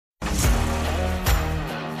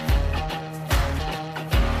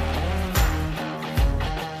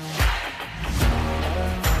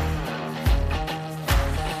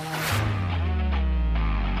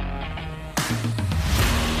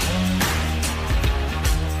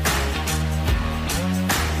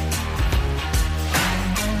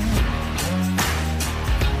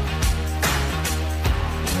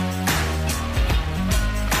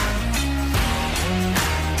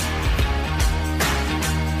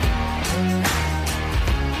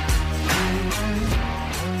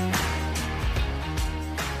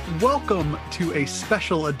welcome to a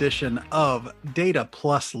special edition of Data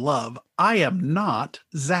Plus Love. I am not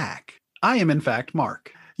Zach. I am, in fact,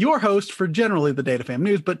 Mark, your host for generally the Data Fam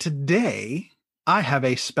News, but today I have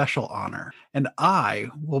a special honor, and I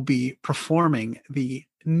will be performing the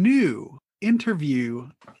new interview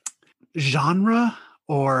genre,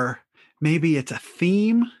 or maybe it's a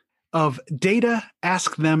theme of Data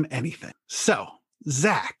Ask Them Anything. So,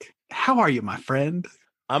 Zach, how are you, my friend?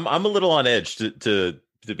 I'm a little on edge to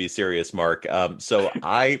be serious, Mark. So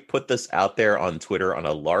I put this out there on Twitter on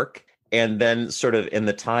a lark, and then sort of in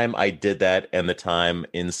the time I did that and the time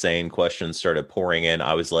insane questions started pouring in,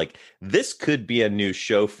 I was like, this could be a new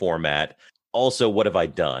show format. Also, what have I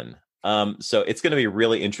done? So it's going to be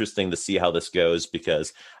really interesting to see how this goes,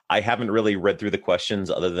 because I haven't really read through the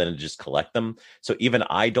questions other than just collect them. So even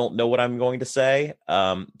I don't know what I'm going to say.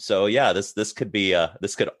 So yeah, this could be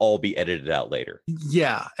this could all be edited out later.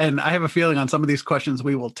 Yeah, and I have a feeling on some of these questions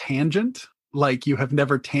we will tangent like you have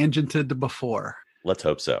never tangented before. Let's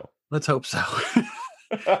hope so. Let's hope so.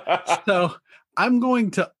 So I'm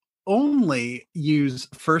going to only use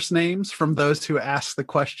first names from those who ask the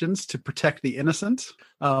questions to protect the innocent,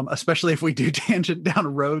 especially if we do tangent down a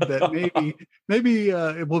road that maybe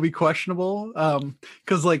it will be questionable.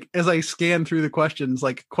 Because like as I scan through the questions,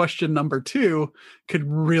 like question number 2 could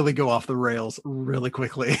really go off the rails really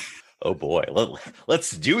quickly. Oh boy,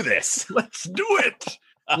 let's do this. Let's do it.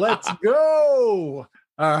 Let's go.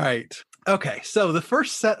 All right. Okay. So the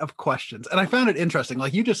first set of questions, and I found it interesting.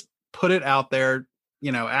 Like you just put it out there,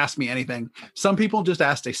 ask me anything. Some people just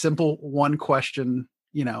asked a simple one question,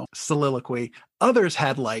 soliloquy. Others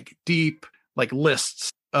had like deep, like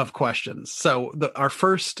lists of questions. So our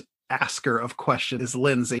first asker of questions is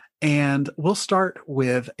Lindsay, and we'll start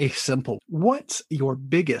with a simple. What's your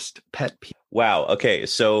biggest pet peeve? Wow. Okay.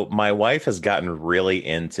 So my wife has gotten really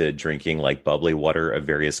into drinking like bubbly water of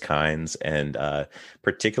various kinds, and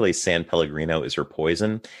particularly San Pellegrino is her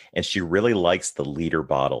poison. And she really likes the liter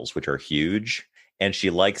bottles, which are huge. And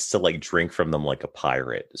she likes to like drink from them like a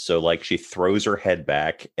pirate. So like she throws her head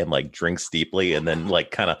back and like drinks deeply, and then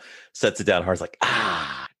like kind of sets it down hard, like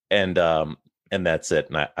and that's it.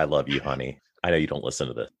 And I love you, honey. I know you don't listen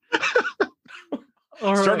to this.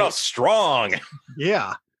 Start off strong.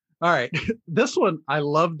 Yeah. All right. This one, I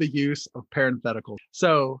love the use of parentheticals.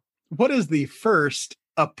 So what is the first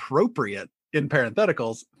appropriate, in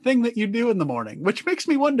parentheticals, thing that you do in the morning? Which makes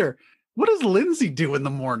me wonder, what does Lindsay do in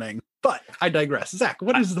the morning? But I digress. Zach,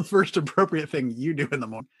 what is the first appropriate thing you do in the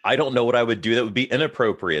morning? I don't know what I would do that would be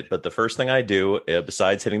inappropriate, but the first thing I do,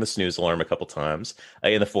 besides hitting the snooze alarm a couple times,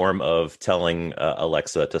 in the form of telling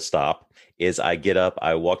Alexa to stop, is I get up,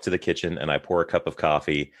 I walk to the kitchen, and I pour a cup of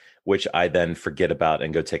coffee, which I then forget about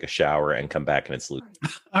and go take a shower and come back and it's loose.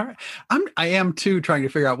 All right. I am too trying to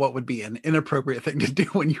figure out what would be an inappropriate thing to do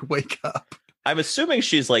when you wake up. I'm assuming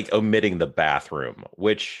she's like omitting the bathroom,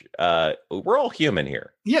 which we're all human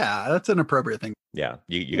here. Yeah, that's an appropriate thing. Yeah,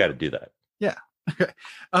 you got to do that. Yeah. Okay.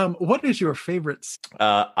 What is your favorite?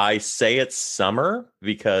 I say it's summer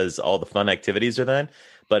because all the fun activities are then.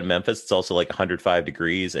 But in Memphis, it's also like 105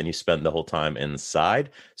 degrees and you spend the whole time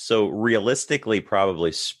inside. So realistically,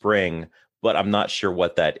 probably spring, but I'm not sure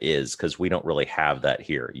what that is because we don't really have that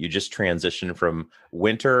here. You just transition from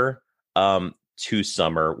winter to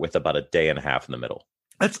summer with about a day and a half in the middle.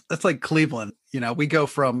 That's like Cleveland. We go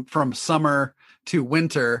from summer to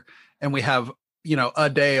winter, and we have, a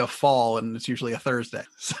day of fall, and it's usually a Thursday.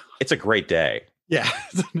 So it's a great day. Yeah,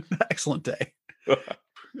 it's an excellent day.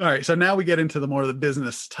 All right. So now we get into the more of the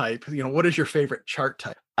business type. What is your favorite chart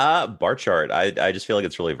type? Bar chart. I just feel like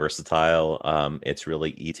it's really versatile. It's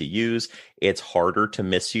really easy to use. It's harder to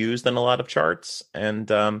misuse than a lot of charts.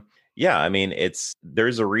 And yeah, I mean,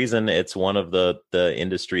 there's a reason it's one of the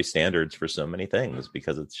industry standards for so many things,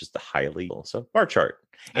 because it's just a highly so bar chart.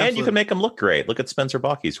 Absolutely. And you can make them look great. Look at Spencer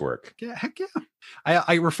Bachi's work. Yeah, heck yeah.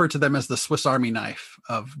 I refer to them as the Swiss Army knife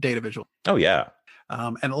of data visual. Oh yeah.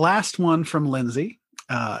 And last one from Lindsay.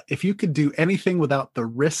 If you could do anything without the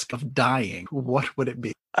risk of dying, what would it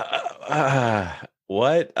be?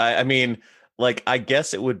 What? I mean, like, I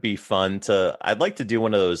guess it would be fun I'd like to do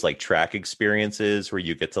one of those like track experiences where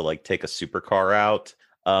you get to like take a supercar out.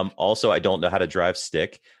 Also, I don't know how to drive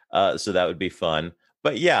stick. So that would be fun.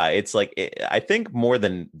 But yeah, it's like, I think more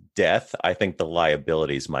than death, I think the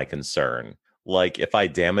liability is my concern. Like if I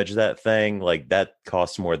damage that thing, like that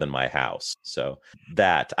costs more than my house. So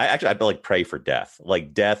I'd like pray for death,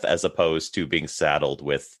 like death as opposed to being saddled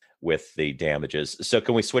with the damages. So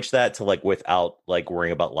can we switch that to like without like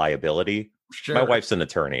worrying about liability? Sure. My wife's an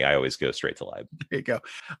attorney. I always go straight to live. There you go.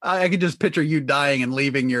 I can just picture you dying and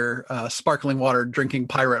leaving your sparkling water drinking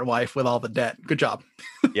pirate wife with all the debt. Good job.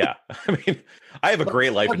 Yeah. I mean, I have a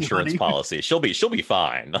great life Love you, insurance honey. policy. She'll be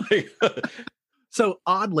fine. So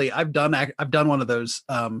oddly, I've done one of those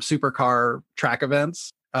supercar track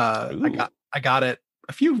events. I got it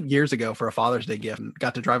a few years ago for a Father's Day gift and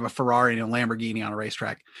got to drive a Ferrari and a Lamborghini on a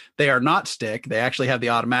racetrack. They are not stick. They actually have the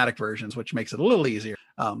automatic versions, which makes it a little easier.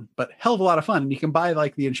 But hell of a lot of fun. And you can buy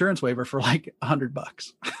like the insurance waiver for like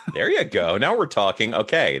 $100. There you go. Now we're talking.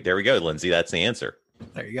 Okay, there we go, Lindsay. That's the answer.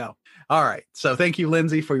 There you go. All right. So thank you,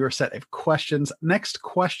 Lindsay, for your set of questions. Next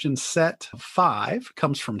question set 5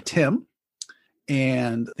 comes from Tim.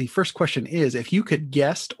 And the first question is, if you could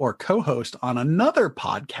guest or co-host on another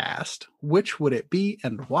podcast, which would it be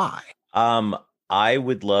and why? I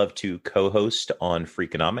would love to co-host on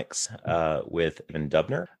Freakonomics with Evan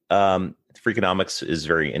Dubner. Freakonomics is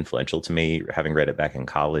very influential to me. Having read it back in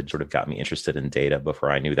college sort of got me interested in data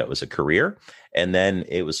before I knew that was a career. And then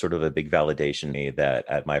it was sort of a big validation to me that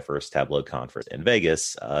at my first Tableau conference in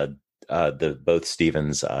Vegas, both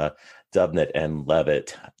Stevens, Dubner and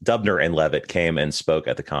Levitt came and spoke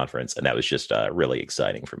at the conference, and that was just really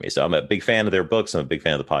exciting for me. So I'm a big fan of their books. I'm a big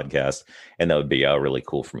fan of the podcast, and that would be really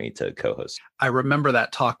cool for me to co-host. I remember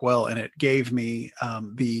that talk well, and it gave me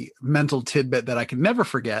the mental tidbit that I can never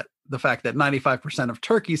forget, the fact that 95% of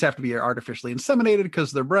turkeys have to be artificially inseminated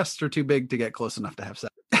because their breasts are too big to get close enough to have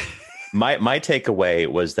sex. My takeaway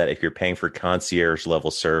was that if you're paying for concierge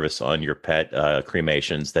level service on your pet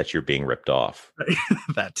cremations, that you're being ripped off.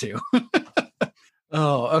 That too.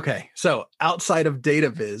 Oh, okay. So outside of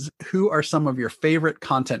DataViz, who are some of your favorite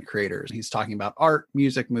content creators? He's talking about art,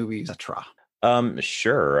 music, movies, etc.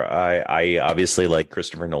 Sure. I obviously like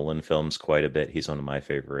Christopher Nolan films quite a bit. He's one of my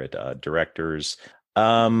favorite directors.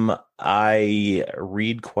 I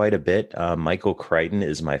read quite a bit. Michael Crichton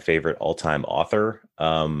is my favorite all-time author.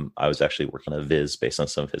 I was actually working on a Viz based on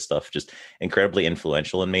some of his stuff, just incredibly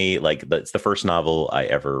influential in me. Like it's the first novel I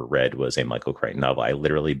ever read was a Michael Crichton novel. I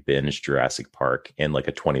literally binged Jurassic Park in like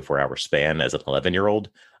a 24-hour span as an 11-year-old.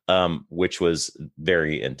 Which was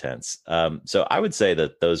very intense. So I would say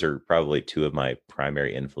that those are probably two of my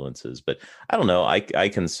primary influences, but I don't know. I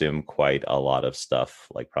consume quite a lot of stuff,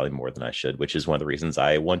 like probably more than I should, which is one of the reasons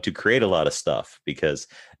I want to create a lot of stuff, because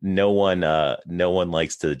no one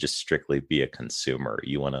likes to just strictly be a consumer.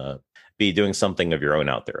 You want to be doing something of your own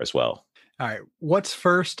out there as well. All right. What's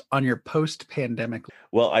first on your post-pandemic?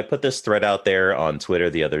 Well, I put this thread out there on Twitter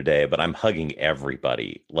the other day, but I'm hugging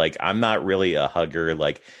everybody. Like, I'm not really a hugger.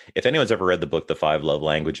 Like, if anyone's ever read the book, The 5 Love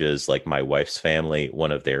Languages, like my wife's family,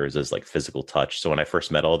 one of theirs is like physical touch. So when I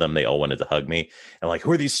first met all of them, they all wanted to hug me. And like,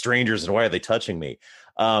 who are these strangers and why are they touching me?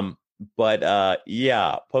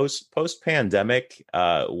 Yeah, post-pandemic,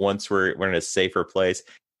 once we're in a safer place,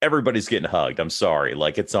 everybody's getting hugged. I'm sorry.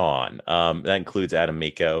 Like, it's on. That includes Adam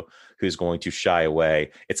Miko, who's going to shy away.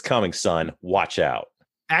 It's coming, son. Watch out.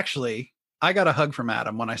 Actually, I got a hug from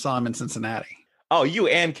Adam when I saw him in Cincinnati. Oh, you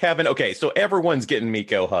and Kevin. Okay, so everyone's getting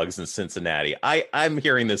Miko hugs in Cincinnati. I'm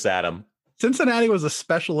hearing this, Adam. Cincinnati was a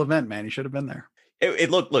special event, man. You should have been there. It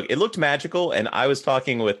looked magical. And I was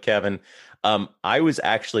talking with Kevin. I was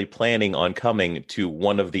actually planning on coming to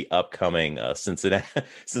one of the upcoming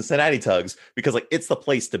Cincinnati tugs because like it's the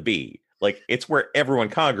place to be. Like it's where everyone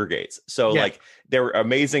congregates. So yeah. Like there were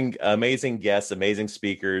amazing guests, amazing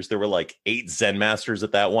speakers. There were like 8 Zen masters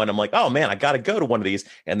at that one. I'm like, oh man, I got to go to one of these.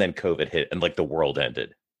 And then COVID hit and like the world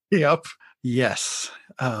ended. Yep. Yes.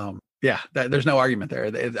 Yeah, there's no argument there.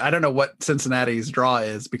 I don't know what Cincinnati's draw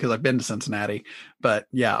is because I've been to Cincinnati, but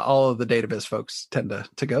yeah, all of the database folks tend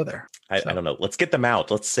to go there. I don't know. Let's get them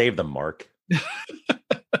out. Let's save them, Mark.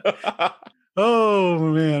 Oh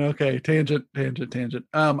man. Okay. Tangent.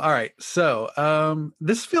 All right. So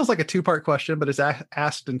this feels like a 2-part question, but it's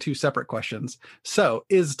asked in 2 separate questions. So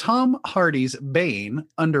is Tom Hardy's Bane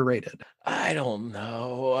underrated? I don't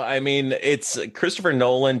know. I mean, it's Christopher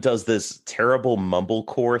Nolan does this terrible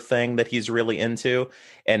mumblecore thing that he's really into.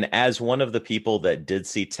 And as one of the people that did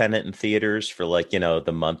see Tenet in theaters for like,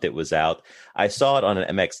 the month it was out, I saw it on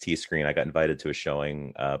an MXT screen. I got invited to a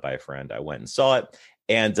showing by a friend. I went and saw it.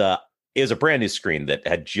 And it was a brand new screen that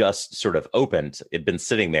had just sort of opened. It'd been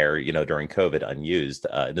sitting there, during COVID unused.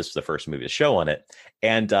 This was the first movie to show on it.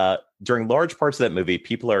 And during large parts of that movie,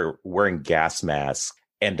 people are wearing gas masks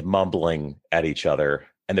and mumbling at each other.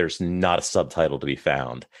 And there's not a subtitle to be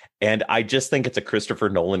found. And I just think it's a Christopher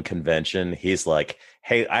Nolan convention. He's like,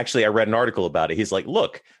 hey, actually, I read an article about it. He's like,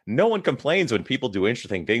 look, no one complains when people do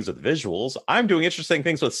interesting things with visuals. I'm doing interesting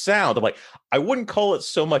things with sound. I'm like, I wouldn't call it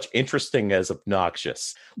so much interesting as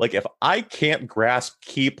obnoxious. Like, if I can't grasp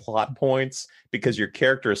key plot points because your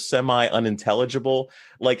character is semi unintelligible,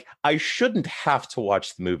 like, I shouldn't have to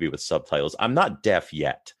watch the movie with subtitles. I'm not deaf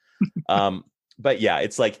yet. But yeah,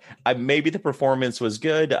 it's like maybe the performance was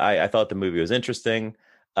good. I thought the movie was interesting,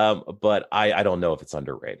 but I don't know if it's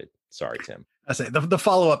underrated. Sorry, Tim. I say the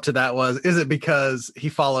follow up to that was, is it because he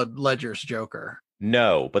followed Ledger's Joker?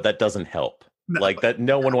 No, but that doesn't help. No. Like that,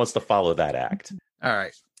 no one wants to follow that act. All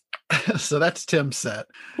right. So that's Tim's set.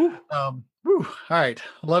 All right.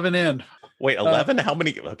 11 in. Wait, 11? How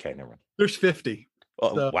many? Okay, never mind. There's 50.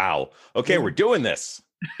 Oh, So, wow. Okay, we're doing this.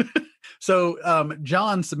 So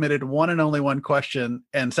John submitted one and only one question,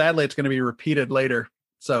 and sadly it's going to be repeated later.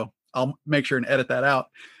 So I'll make sure and edit that out.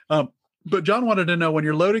 But John wanted to know, when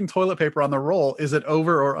you're loading toilet paper on the roll, is it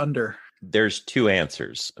over or under? There's two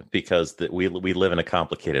answers because we live in a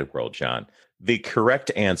complicated world, John. The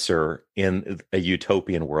correct answer in a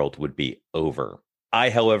utopian world would be over.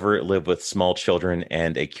 I, however, live with small children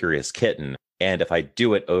and a curious kitten. And if I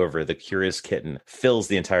do it over, the curious kitten fills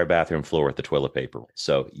the entire bathroom floor with the toilet paper.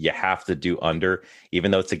 So you have to do under,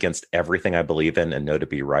 even though it's against everything I believe in and know to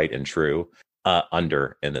be right and true.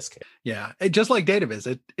 Under in this case. Yeah. Just like Dataviz,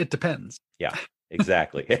 it depends. Yeah,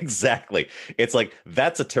 exactly. Exactly. It's like,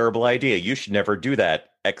 that's a terrible idea. You should never do that,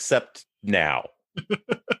 except now.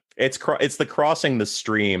 It's the crossing the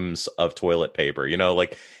streams of toilet paper. You know,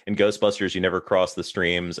 like in Ghostbusters, you never cross the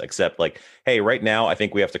streams, except like, hey, right now, I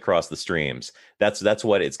think we have to cross the streams. That's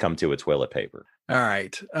what it's come to with toilet paper. All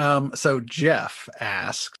right. So Jeff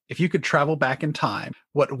asks, if you could travel back in time,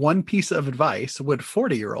 what one piece of advice would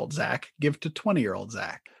 40-year-old Zach give to 20-year-old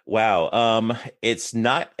Zach? Wow. It's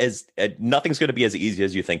not nothing's going to be as easy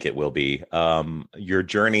as you think it will be. Your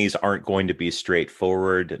journeys aren't going to be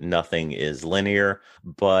straightforward. Nothing is linear,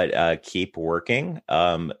 but keep working,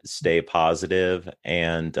 stay positive,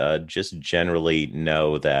 and just generally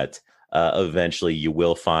know that eventually you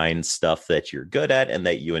will find stuff that you're good at and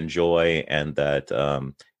that you enjoy, and that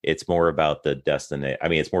it's more about the destiny. I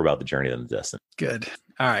mean, it's more about the journey than the destiny. Good.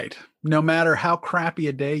 All right. No matter how crappy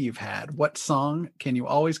a day you've had, what song can you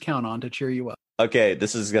always count on to cheer you up? Okay,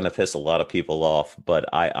 this is going to piss a lot of people off,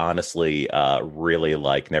 but I honestly really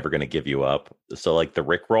like Never Gonna Give You Up. So like the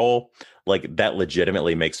Rickroll, like that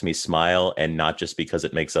legitimately makes me smile, and not just because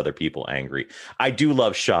it makes other people angry. I do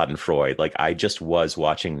love Schadenfreude. Like I just was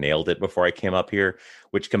watching Nailed It before I came up here,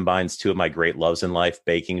 which combines two of my great loves in life,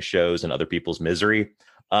 baking shows and other people's misery.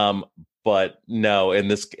 But no, in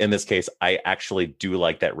this case, I actually do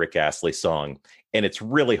like that Rick Astley song, and it's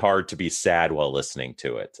really hard to be sad while listening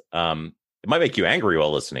to it. It might make you angry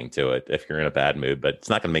while listening to it if you're in a bad mood, but it's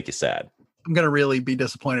not going to make you sad. I'm going to really be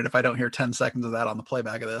disappointed if I don't hear 10 seconds of that on the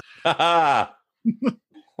playback of this. All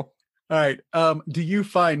right. Do you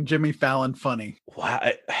find Jimmy Fallon funny?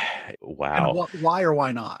 Wow. And why or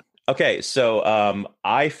why not? Okay, so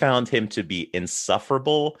I found him to be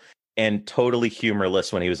insufferable and totally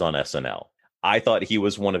humorless when he was on SNL. I thought he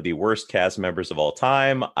was one of the worst cast members of all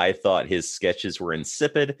time. I thought his sketches were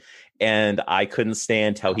insipid, and I couldn't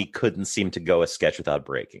stand how he couldn't seem to go a sketch without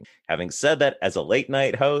breaking. Having said that, as a late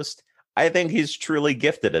night host, I think he's truly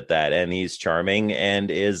gifted at that, and he's charming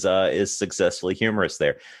and is successfully humorous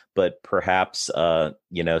there. But perhaps,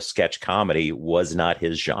 sketch comedy was not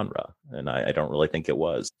his genre, and I don't really think it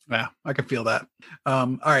was. Yeah, I can feel that.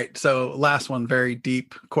 All right, so last one, very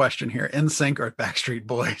deep question here: NSYNC or Backstreet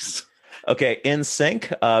Boys? Okay,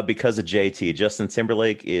 NSYNC, because of JT. Justin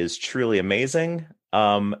Timberlake is truly amazing.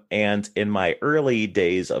 And in my early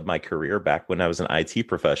days of my career, back when I was an IT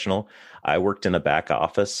professional, I worked in a back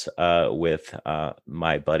office with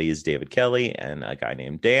my buddies David Kelly and a guy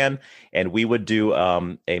named Dan, and we would do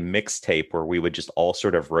a mixtape where we would just all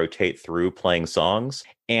sort of rotate through playing songs.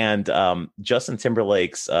 And Justin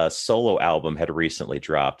Timberlake's solo album had recently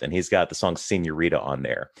dropped, and he's got the song "Senorita" on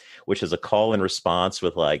there, which is a call and response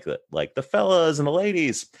with like the fellas and the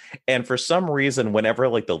ladies. And for some reason, whenever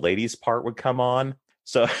like the ladies part would come on,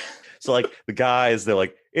 so like the guys, they're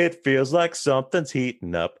like, "It feels like something's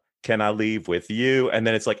heating up. Can I leave with you?" And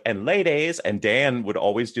then it's like, "And ladies," and Dan would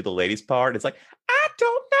always do the ladies part. It's like, "I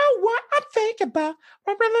don't know what I'm thinking about.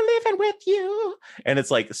 I'm really living with you." And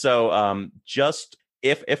it's like, so just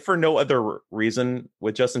if for no other reason,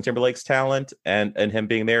 with Justin Timberlake's talent and him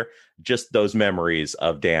being there, just those memories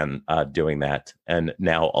of Dan doing that. And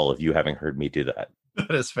now all of you having heard me do that.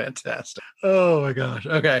 That is fantastic. Oh my gosh.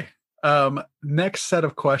 Okay. Next set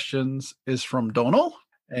of questions is from Donal,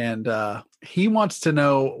 and he wants to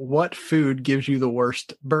know what food gives you the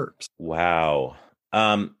worst burps. Wow.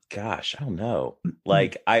 Gosh, I don't know.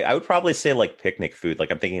 Like I would probably say like picnic food.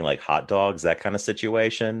 Like I'm thinking like hot dogs, that kind of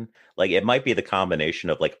situation. Like it might be the combination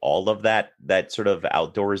of like all of that sort of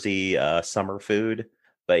outdoorsy summer food.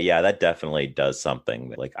 But yeah, that definitely does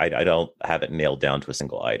something. Like I don't have it nailed down to a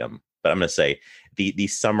single item. But I'm gonna say the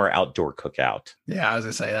summer outdoor cookout. Yeah, I was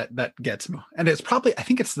gonna say that gets me. And it's probably, I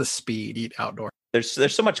think it's the speed, eat outdoor. There's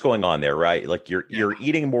so much going on there, right? Like Yeah. you're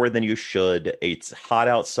eating more than you should. It's hot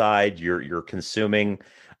outside. You're consuming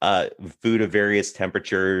food of various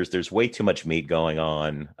temperatures. There's way too much meat going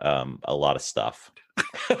on. A lot of stuff.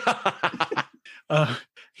 Uh,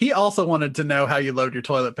 he also wanted to know how you load your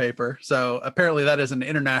toilet paper. So apparently that is an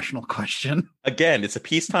international question. Again, it's a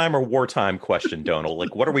peacetime or wartime question, Donald.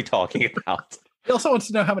 Like, what are we talking about? He also wants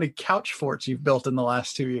to know how many couch forts you've built in the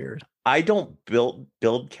last 2 years. I don't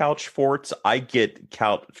build couch forts. I get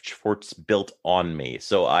couch forts built on me.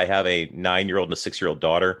 So I have a 9-year-old and a 6-year-old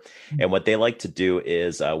daughter, and what they like to do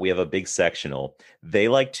is we have a big sectional. They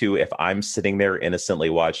like to, if I'm sitting there innocently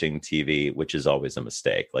watching TV, which is always a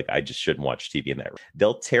mistake, like I just shouldn't watch TV in that.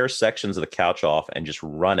 They'll tear sections of the couch off and just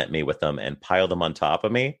run at me with them and pile them on top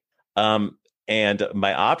of me. And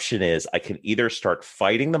my option is I can either start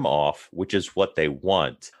fighting them off, which is what they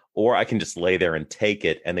want, or I can just lay there and take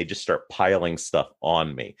it, and they just start piling stuff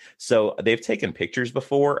on me. So they've taken pictures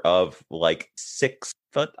before of like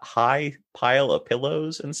 6-foot high pile of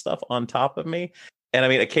pillows and stuff on top of me. And I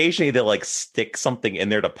mean, occasionally they'll like stick something in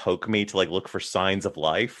there to poke me to like look for signs of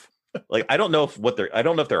life. Like I don't know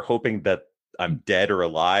if they're hoping that I'm dead or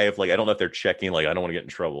alive. Like I don't know if they're checking, like I don't want to get in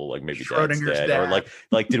trouble, like maybe dad's dead, or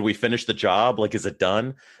like did we finish the job, like is it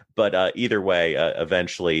done? But either way,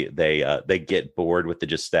 eventually they get bored with the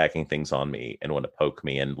just stacking things on me and want to poke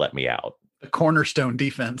me and let me out. The cornerstone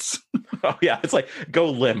defense. Oh yeah, it's like go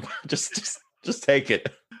limp. Just take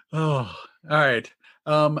it. Oh, all right.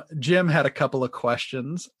 Jim had a couple of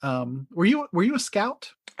questions. Were you a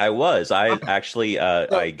scout? I was. Actually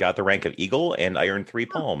I got the rank of Eagle and I earned 3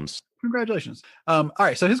 palms. Congratulations. All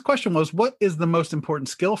right. So his question was, what is the most important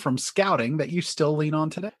skill from scouting that you still lean on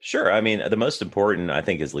today? Sure. I mean, the most important, I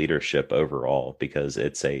think, is leadership overall, because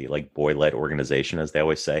it's a like boy-led organization, as they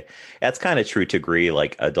always say. That's kind of true to agree.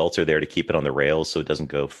 Like adults are there to keep it on the rails so it doesn't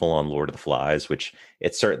go full on Lord of the Flies, which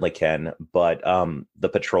it certainly can. But the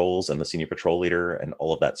patrols and the senior patrol leader and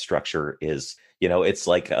all of that structure is, it's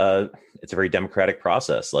like it's a very democratic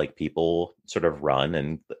process. Like people sort of run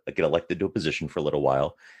and get elected to a position for a little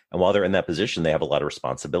while. And while they're in that position, they have a lot of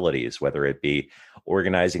responsibilities, whether it be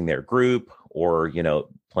organizing their group or,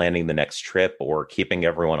 planning the next trip or keeping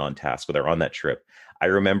everyone on task when they're on that trip. I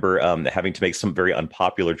remember having to make some very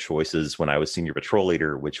unpopular choices when I was senior patrol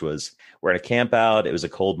leader, which was we're in a camp out. It was a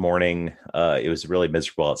cold morning. It was really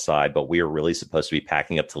miserable outside, but we were really supposed to be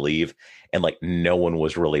packing up to leave. And like no one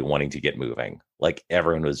was really wanting to get moving. Like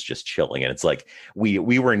everyone was just chilling. And it's like we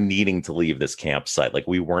were needing to leave this campsite. Like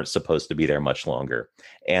we weren't supposed to be there much longer.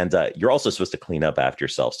 And you're also supposed to clean up after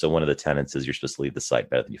yourself. So one of the tenets is you're supposed to leave the site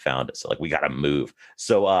better than you found it. So like we got to move.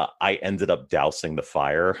 So I ended up dousing the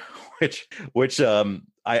fire, which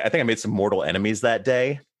I think I made some mortal enemies that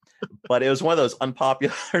day. But it was one of those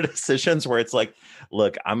unpopular decisions where it's like,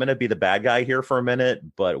 look, I'm going to be the bad guy here for a minute,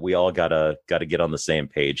 but we all gotta get on the same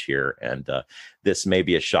page here. And this may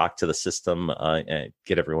be a shock to the system and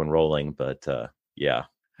get everyone rolling. But yeah.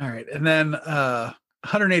 All right. And then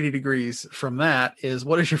 180 degrees from that is,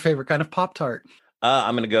 what is your favorite kind of Pop-Tart?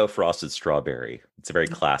 I'm going to go frosted strawberry. It's a very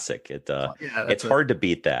classic. It's hard to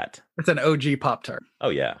beat that. It's an OG Pop-Tart. Oh,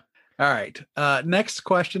 yeah. All right. Next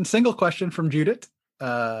question, single question from Judith.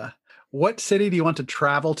 What city do you want to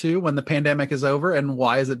travel to when the pandemic is over, and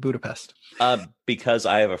why is it Budapest? Because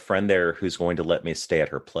I have a friend there who's going to let me stay at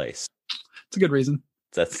her place. It's a good reason.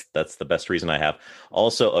 That's the best reason I have.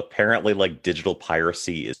 Also, apparently, like digital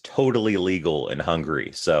piracy is totally legal in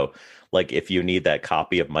Hungary. So, like, if you need that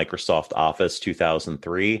copy of Microsoft Office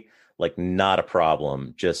 2003, like, not a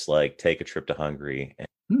problem. Just like take a trip to Hungary.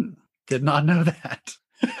 Did not know that.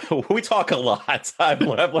 We talk a lot. I've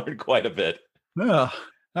learned quite a bit. Oh,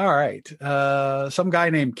 all right. Some guy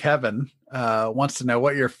named Kevin wants to know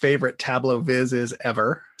what your favorite Tableau Viz is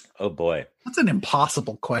ever. Oh boy, that's an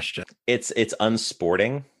impossible question. It's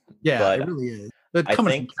unsporting. Yeah, it really is. But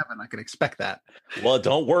coming from Kevin, I could expect that. Well,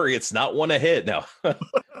 don't worry, it's not one a hit. No.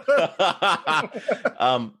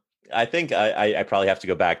 I think I probably have to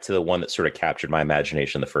go back to the one that sort of captured my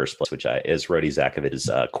imagination in the first place, which is Rodi Zakovich's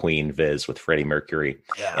Queen Viz with Freddie Mercury,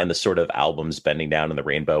 and the sort of albums bending down in the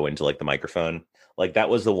rainbow into like the microphone. Like that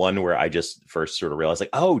was the one where I just first sort of realized like,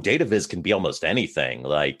 oh, data viz can be almost anything.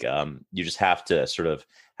 Like you just have to sort of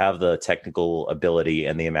have the technical ability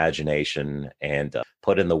and the imagination and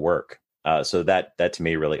put in the work. So that to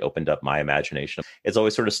me really opened up my imagination. It's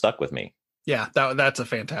always sort of stuck with me. Yeah, that's a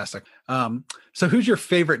fantastic. So who's your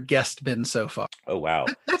favorite guest been so far? Oh wow,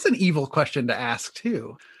 That's an evil question to ask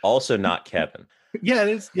too. also not Kevin. Yeah, it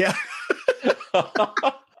is. Yeah.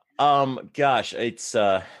 Gosh, it's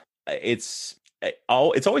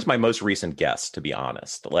always my most recent guest, to be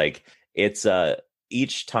honest. Like it's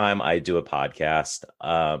each time I do a podcast,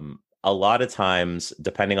 a lot of times,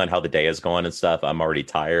 depending on how the day is going and stuff, I'm already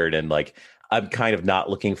tired and like I'm kind of not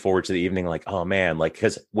looking forward to the evening. Like, oh man, like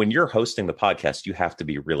because when you're hosting the podcast, you have to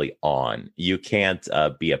be really on. You can't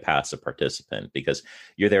be a passive participant because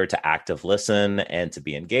you're there to active listen and to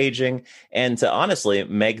be engaging and to honestly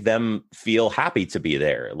make them feel happy to be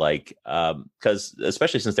there. Like, because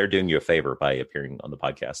especially since they're doing you a favor by appearing on the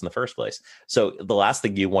podcast in the first place. So the last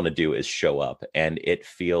thing you want to do is show up and it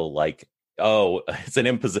feel like, oh, it's an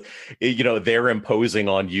they're imposing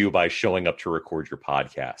on you by showing up to record your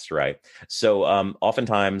podcast, right? So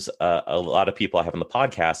oftentimes a lot of people I have on the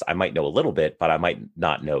podcast, I might know a little bit, but I might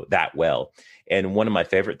not know that well. And one of my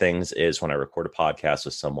favorite things is when I record a podcast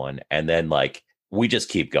with someone and then like we just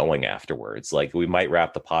keep going afterwards. Like we might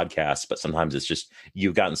wrap the podcast, but sometimes it's just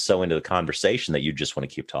you've gotten so into the conversation that you just want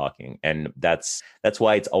to keep talking. And that's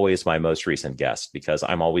why it's always my most recent guest, because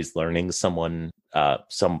I'm always learning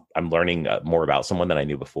I'm learning more about someone than I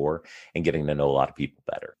knew before and getting to know a lot of people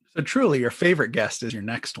better. So truly your favorite guest is your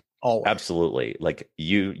next one. Always. Absolutely. Like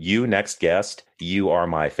you next guest, you are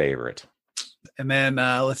my favorite. And then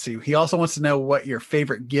let's see. He also wants to know what your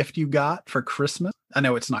favorite gift you got for Christmas. I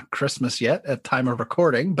know it's not Christmas yet at time of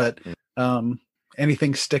recording, but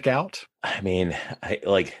anything stick out? I mean,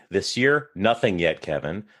 like this year, nothing yet,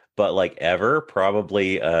 Kevin. But like ever,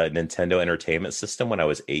 probably a Nintendo Entertainment System when I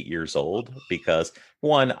was 8 years old, because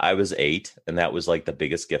one, I was 8 and that was like the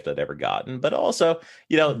biggest gift I'd ever gotten. But also,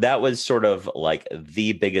 that was sort of like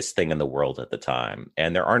the biggest thing in the world at the time.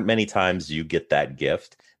 And there aren't many times you get that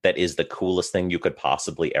gift that is the coolest thing you could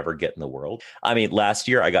possibly ever get in the world. I mean, last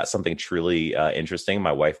year I got something truly interesting.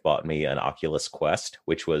 My wife bought me an Oculus Quest,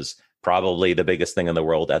 which was probably the biggest thing in the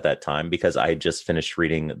world at that time, because I had just finished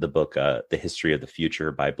reading the book, The History of the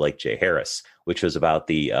Future by Blake J. Harris, which was about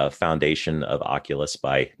the foundation of Oculus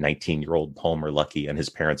by 19-year-old Palmer Luckey and his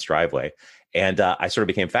parents' driveway. And I sort of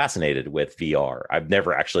became fascinated with VR. I've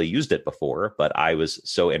never actually used it before, but I was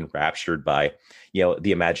so enraptured by,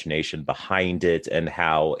 the imagination behind it and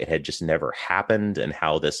how it had just never happened, and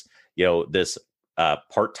how this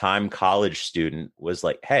part-time college student was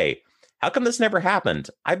like, hey, how come this never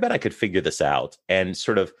happened? I bet I could figure this out, and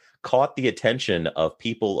sort of caught the attention of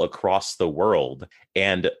people across the world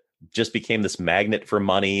and just became this magnet for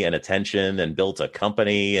money and attention and built a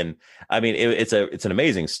company. And I mean, it's an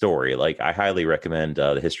amazing story. Like I highly recommend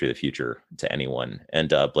The History of the Future to anyone,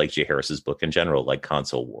 and Blake J. Harris's book in general, like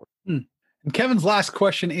Console War. And Kevin's last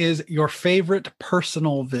question is your favorite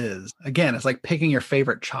personal viz. Again, it's like picking your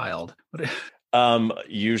favorite child.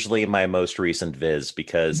 Usually my most recent viz,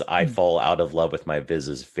 because I fall out of love with my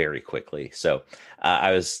vizzes very quickly. So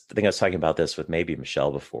I was talking about this with maybe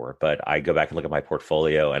Michelle before, but I go back and look at my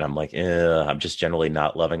portfolio and I'm like, I'm just generally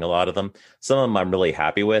not loving a lot of them. Some of them I'm really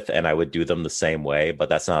happy with and I would do them the same way, but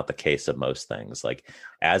that's not the case of most things. Like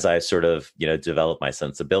as I sort of, develop my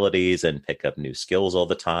sensibilities and pick up new skills all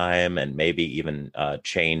the time, and maybe even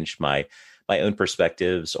change my own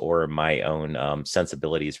perspectives or my own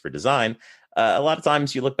sensibilities for design, a lot of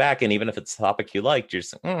times you look back and even if it's a topic you like, you're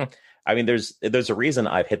just, I mean, there's a reason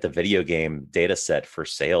I've hit the video game data set for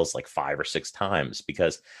sales like 5 or 6 times,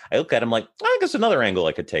 because I look at them like, I guess another angle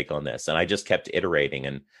I could take on this. And I just kept iterating.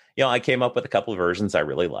 And, I came up with a couple of versions I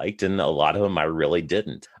really liked, and a lot of them I really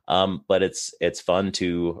didn't. But it's fun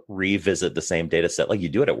to revisit the same data set. Like you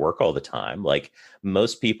do it at work all the time. Like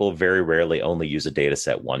most people very rarely only use a data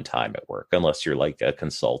set one time at work, unless you're like a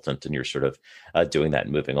consultant and you're sort of doing that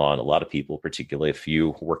and moving on. A lot of people, particularly if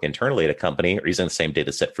you work internally at a company, are using the same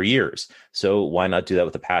data set for years. So why not do that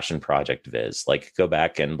with a passion project viz? Like go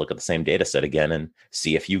back and look at the same data set again and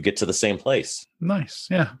see if you get to the same place. Nice.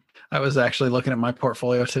 Yeah. I was actually looking at my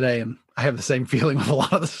portfolio today and I have the same feeling with a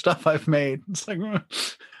lot of the stuff I've made. It's like,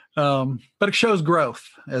 but it shows growth,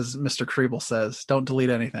 as Mr. Kriebel says. Don't delete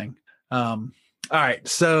anything. All right.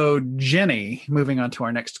 So Jenny, moving on to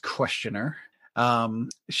our next questioner.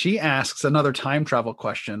 She asks another time travel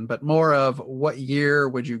question, but more of what year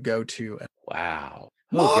would you go to? Wow.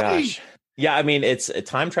 Oh, gosh. Yeah, I mean, it's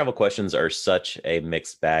time travel questions are such a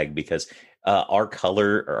mixed bag because our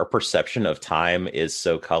perception of time is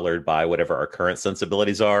so colored by whatever our current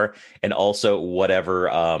sensibilities are, and also whatever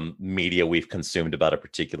media we've consumed about a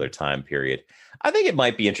particular time period. I think it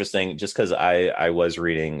might be interesting just because I was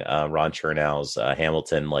reading Ron Chernow's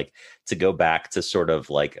Hamilton, like to go back to sort of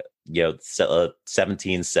like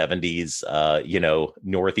 1770s,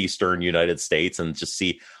 northeastern United States and just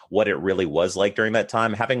see what it really was like during that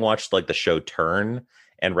time. Having watched like the show Turn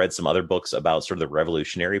and read some other books about sort of the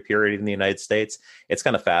revolutionary period in the United States, it's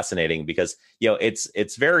kind of fascinating because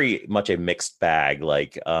it's very much a mixed bag.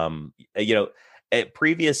 Like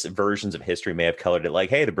previous versions of history may have colored it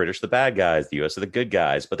like, hey, the British are the bad guys, the US are the good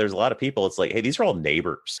guys. But there's a lot of people, it's like, hey, these are all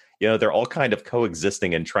neighbors. They're all kind of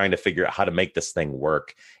coexisting and trying to figure out how to make this thing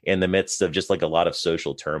work in the midst of just like a lot of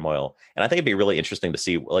social turmoil. And I think it'd be really interesting to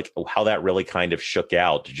see like how that really kind of shook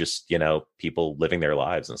out to just, people living their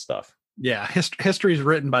lives and stuff. Yeah, history is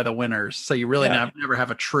written by the winners, so you really Yeah, never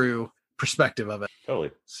have a true perspective of it.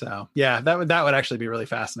 totally. So yeah, that would actually be really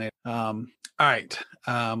fascinating. All right,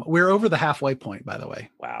 we're over the halfway point, by the way.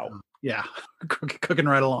 Wow. Yeah, cooking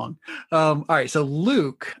right along. All right, so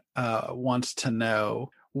Luke wants to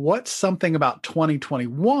know what's something about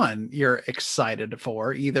 2021 you're excited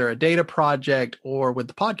for, either a data project or with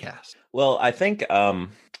the podcast. Well, I think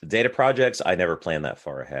data projects, I never plan that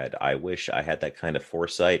far ahead. I wish I had that kind of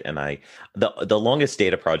foresight. And the longest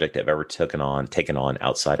data project I've ever taken on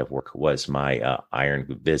outside of work was my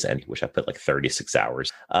Iron Viz, and which I put like 36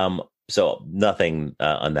 hours. So nothing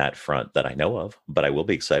on that front that I know of, but I will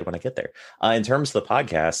be excited when I get there. In terms of the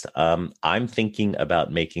podcast, I'm thinking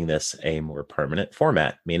about making this a more permanent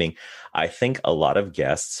format, meaning I think a lot of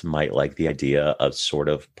guests might like the idea of sort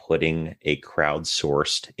of putting a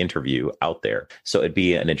crowdsourced interview out there. So it'd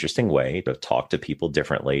be an interesting way to talk to people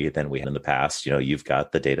differently than we had in the past. You've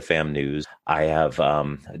got the Data Fam News. I have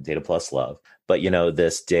Data Plus Love. But,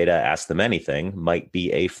 this Data Ask Them Anything might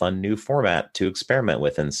be a fun new format to experiment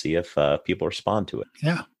with and see if people respond to it.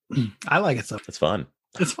 Yeah, I like it. So It's fun.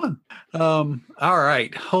 it's fun. All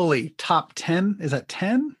right. Holy top 10. Is that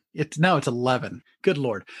 10? It's 11. Good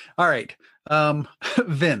Lord. All right.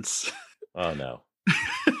 Vince. Oh, no.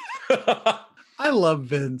 I love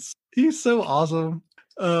Vince. He's so awesome.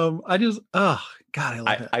 God, I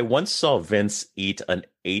love it. I once saw Vince eat an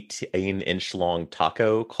 18-inch long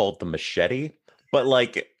taco called the machete. But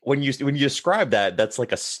like when you describe that, that's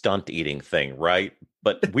like a stunt eating thing, right?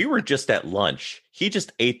 But we were just at lunch. He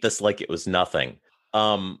just ate this like it was nothing.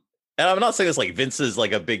 And I'm not saying it's like Vince is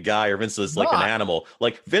like a big guy or Vince is like an animal.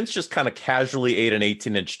 Like Vince just kind of casually ate an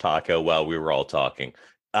 18-inch taco while we were all talking.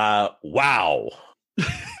 Wow. All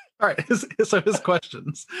right. So his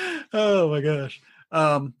questions. Oh my gosh.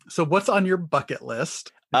 So what's on your bucket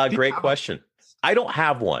list? Great question. I don't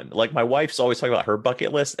have one. Like my wife's always talking about her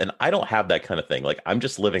bucket list, and I don't have that kind of thing. Like I'm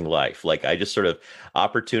just living life. Like I just sort of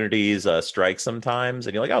opportunities strike sometimes,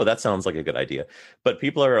 and you're like, oh, that sounds like a good idea. But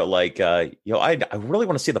people are like, I really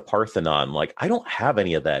want to see the Parthenon. Like I don't have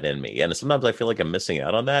any of that in me, and sometimes I feel like I'm missing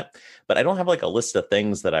out on that. But I don't have like a list of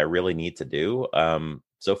things that I really need to do.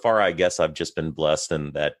 So far, I guess I've just been blessed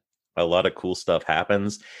in that a lot of cool stuff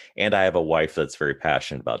happens, and I have a wife that's very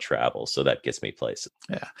passionate about travel, so that gets me places.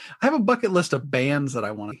 Yeah, I have a bucket list of bands that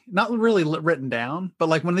I want to, not really written down, but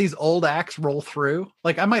like when these old acts roll through,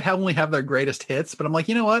 like I might only have their greatest hits, but I'm like,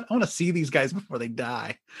 you know what, I want to see these guys before they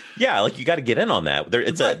die. Yeah, like you got to get in on that.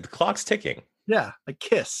 The clock's ticking. Yeah, like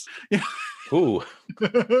Kiss. Ooh.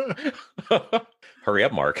 Hurry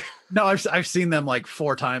up, Mark. No, I've seen them like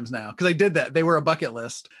 4 times now because I did that. They were a bucket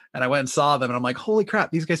list, and I went and saw them, and I'm like, holy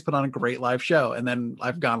crap, these guys put on a great live show. And then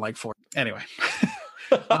I've gone like 4. Anyway,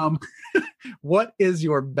 what is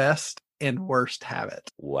your best and worst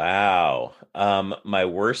habit? Wow. My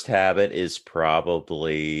worst habit is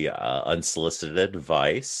probably unsolicited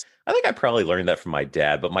advice. I think I probably learned that from my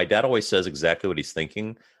dad, but my dad always says exactly what he's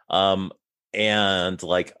thinking. And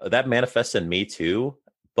like that manifests in me too.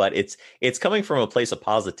 But it's coming from a place of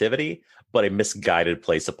positivity, but a misguided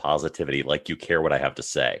place of positivity. Like you care what I have to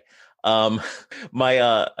say.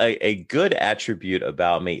 A good attribute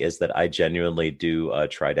about me is that I genuinely do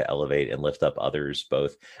try to elevate and lift up others,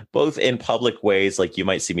 both in public ways, like you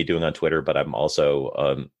might see me doing on Twitter, but I'm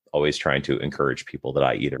also always trying to encourage people that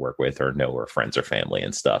I either work with or know or friends or family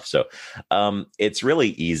and stuff. So it's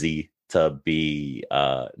really easy to be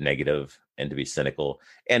negative and to be cynical,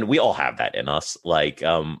 and we all have that in us. Like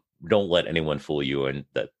don't let anyone fool you and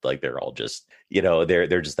that like they're all just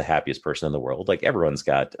they're just the happiest person in the world. Like everyone's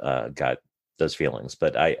got those feelings,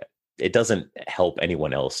 but it doesn't help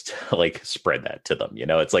anyone else to like spread that to them.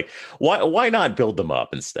 It's like why not build them up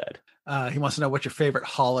instead? He wants to know what your favorite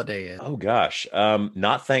holiday is. Oh gosh.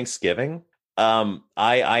 Not Thanksgiving. I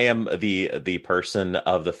am the person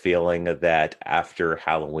of the feeling that after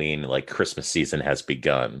Halloween, like Christmas season has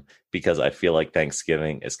begun because I feel like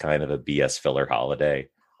Thanksgiving is kind of a BS filler holiday.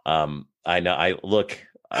 I know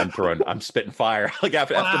I'm spitting fire. Like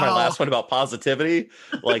after my Wow. last one about positivity,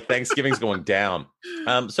 like Thanksgiving's going down.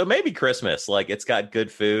 So maybe Christmas, like it's got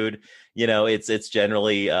good food. It's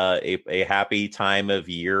generally a happy time of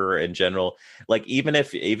year in general. Like even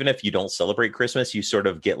if you don't celebrate Christmas, you sort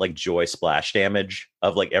of get like joy splash damage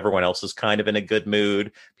of like everyone else is kind of in a good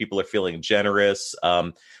mood. People are feeling generous.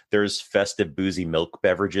 There's festive boozy milk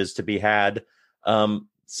beverages to be had.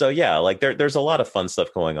 So yeah, like there's a lot of fun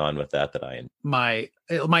stuff going on with that I enjoy.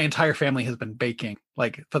 My entire family has been baking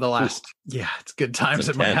like for the last. Yeah, it's good times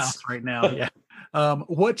at my house right now. Yeah.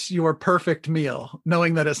 What's your perfect meal,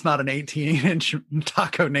 knowing that it's not an 18-inch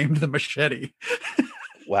taco named the machete?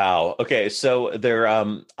 Wow. Okay. So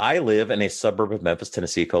I live in a suburb of Memphis,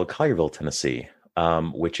 Tennessee called Collierville, Tennessee,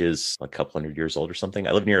 which is a couple hundred years old or something.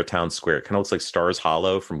 I live near a town square. It kind of looks like Stars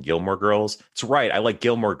Hollow from Gilmore Girls. It's right. I like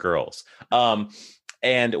Gilmore Girls.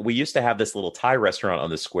 And we used to have this little Thai restaurant on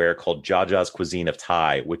the square called Jaja's Cuisine of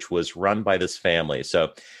Thai, which was run by this family.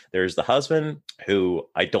 So there's the husband who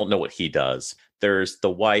I don't know what he does. There's the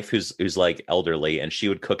wife who's like elderly and she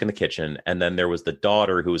would cook in the kitchen. And then there was the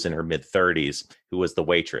daughter who was in her mid 30s who was the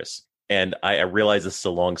waitress. And I realize this is a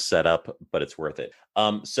long setup, but it's worth it.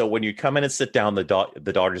 So when you come in and sit down, the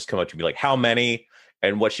daughter just come up to me like, how many?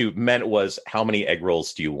 And what she meant was, how many egg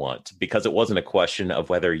rolls do you want? Because it wasn't a question of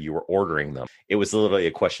whether you were ordering them. It was literally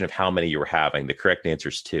a question of how many you were having. The correct answer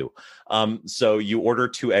is 2. So you order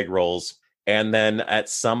 2 egg rolls. And then at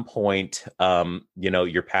some point,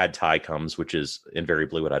 your pad thai comes, which is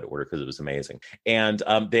invariably what I'd order because it was amazing. And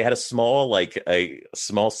they had a small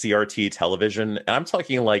CRT television. And I'm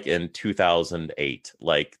talking like in 2008,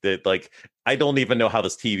 I don't even know how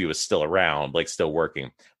this TV was still around, like still working.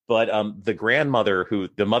 But the mother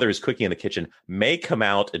who's cooking in the kitchen may come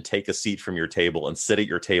out and take a seat from your table and sit at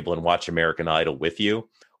your table and watch American Idol with you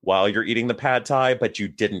while you're eating the pad thai, but you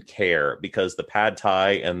didn't care because the pad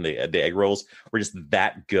thai and the egg rolls were just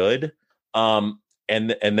that good. And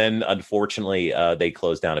then unfortunately, they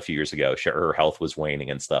closed down a few years ago. Her health was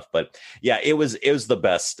waning and stuff. But yeah, it was the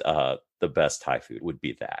best. The best Thai food would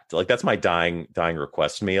be that. Like that's my dying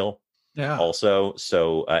request meal. Yeah. Also,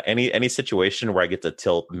 so any situation where I get to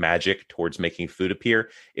tilt magic towards making food appear,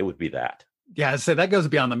 it would be that. Yeah, so that goes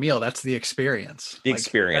beyond the meal. That's the experience. The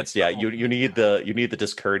experience, yeah. You need the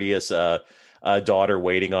discourteous daughter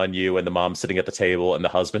waiting on you, and the mom sitting at the table, and the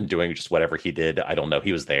husband doing just whatever he did. I don't know.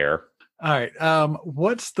 He was there. All right.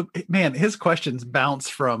 What's the man? His questions bounce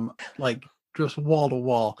from like just wall to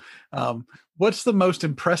wall. What's the most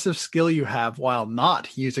impressive skill you have while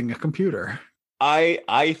not using a computer?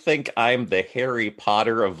 I think I'm the Harry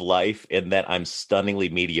Potter of life in that I'm stunningly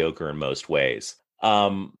mediocre in most ways.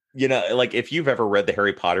 Like if you've ever read the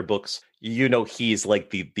Harry Potter books, he's like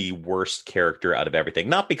the worst character out of everything.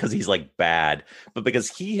 Not because he's like bad, but because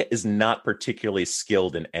he is not particularly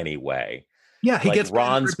skilled in any way. Yeah, he gets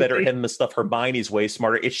Ron's better at him and stuff. Hermione's way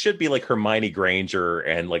smarter. It should be like Hermione Granger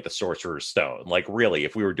and like the Sorcerer's Stone. Like really,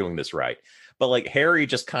 if we were doing this right. But like Harry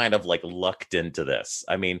just kind of like lucked into this.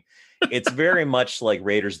 I mean, it's very much like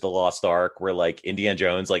Raiders of the Lost Ark, where like Indiana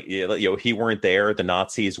Jones, like he weren't there. The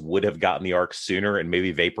Nazis would have gotten the Ark sooner and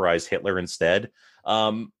maybe vaporized Hitler instead.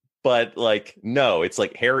 But like no, it's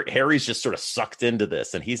like Harry's just sort of sucked into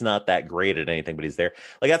this, and he's not that great at anything, but he's there.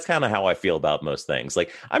 Like that's kind of how I feel about most things.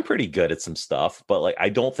 Like I'm pretty good at some stuff, but like I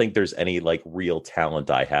don't think there's any like real talent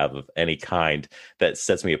I have of any kind that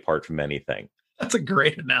sets me apart from anything. That's a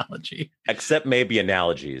great analogy. Except maybe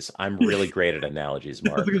analogies. I'm really great at analogies,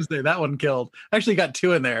 Mark. I was going to say that one killed. I actually got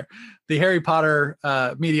 2 in there. The Harry Potter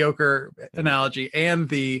mediocre analogy and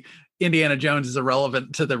the Indiana Jones is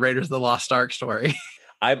irrelevant to the Raiders of the Lost Ark story.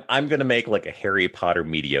 I'm going to make like a Harry Potter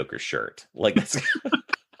mediocre shirt. Like that's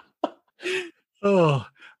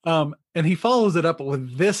and he follows it up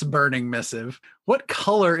with this burning missive. What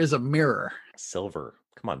color is a mirror? Silver.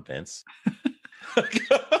 Come on, Vince.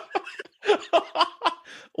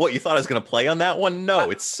 What, you thought I was going to play on that one? No,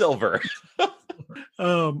 it's silver.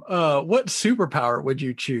 What superpower would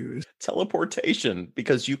you choose? Teleportation,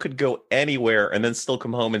 because you could go anywhere and then still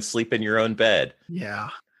come home and sleep in your own bed.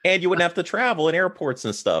 Yeah. And you wouldn't have to travel in airports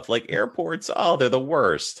and stuff. Like airports, they're the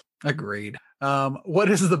worst. Agreed. What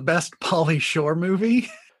is the best Pauly Shore movie?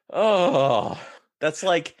 Oh, that's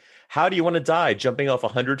like, how do you want to die? Jumping off a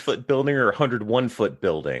 100-foot building or a 101-foot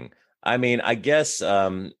building? I mean, I guess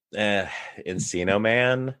Encino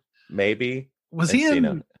Man, maybe. Was he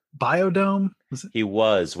in Biodome? Was it He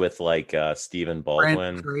was with like Stephen Brandon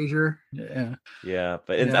Baldwin. Fraser? Yeah. Yeah,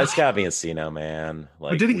 but Yeah. it's gotta be Encino, man.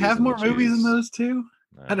 But Like did he have wheezing the more movies than juice. those two?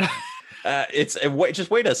 I I don't don't, know. It's a way,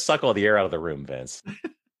 just way to suck all the air out of the room, Vince.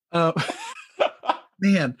 uh,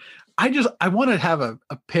 man, I want to have a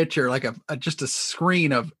picture, like just a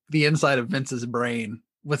screen of the inside of Vince's brain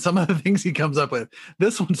with some of the things he comes up with.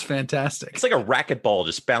 This one's fantastic. It's like a racquetball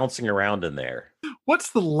just bouncing around in there.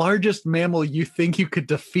 What's the largest mammal you think you could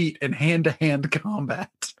defeat in hand-to-hand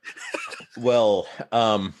combat? Well,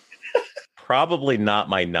 probably not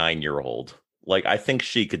my 9-year-old. Like, I think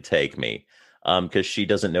she could take me, because she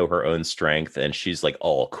doesn't know her own strength and she's like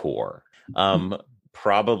all core.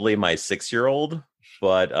 Probably my 6-year-old,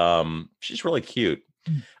 but she's really cute.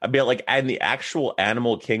 I mean, like, in the actual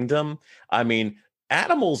animal kingdom, I mean,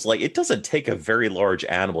 animals, like, it doesn't take a very large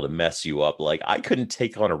animal to mess you up. Like, I couldn't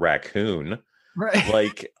take on a raccoon.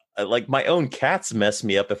 Right. Like my own cats mess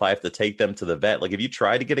me up if I have to take them to the vet. Like if you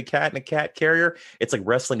try to get a cat in a cat carrier, it's like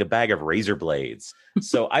wrestling a bag of razor blades.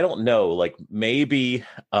 So I don't know, like maybe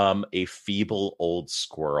a feeble old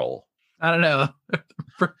squirrel. I don't know.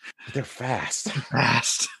 But they're fast.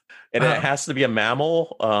 Fast. And it has to be a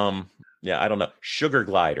mammal. Yeah, I don't know. Sugar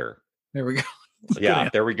glider. There we go. Yeah,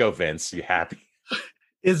 there we go, Vince. You happy?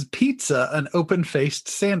 Is pizza an open-faced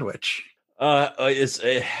sandwich? Is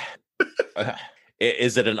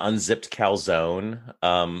it an unzipped calzone?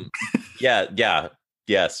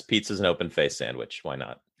 Yes. Pizza's an open face sandwich. Why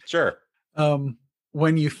not? Sure.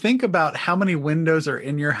 When you think about how many windows are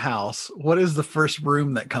in your house, what is the first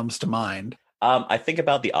room that comes to mind? I think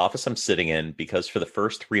about the office I'm sitting in because for the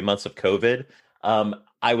first 3 months of COVID,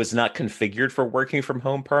 I was not configured for working from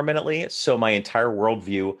home permanently. So my entire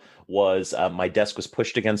worldview was my desk was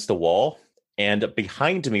pushed against the wall, and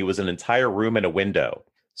behind me was an entire room and a window.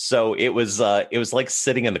 So it was like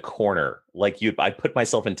sitting in the corner. Like I put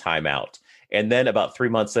myself in timeout. And then about 3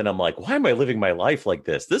 months in, I'm like, why am I living my life like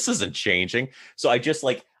this? This isn't changing. So I just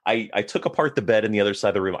like I took apart the bed in the other side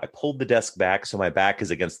of the room. I pulled the desk back so my back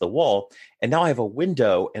is against the wall. And now I have a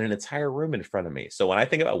window and an entire room in front of me. So when I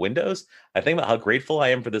think about windows, I think about how grateful I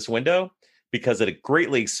am for this window because it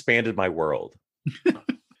greatly expanded my world.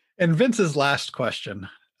 And Vince's last question.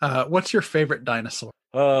 What's your favorite dinosaur?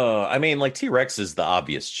 Oh, I mean, like T-Rex is the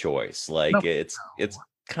obvious choice. Like it's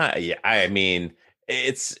kind of, yeah, I mean,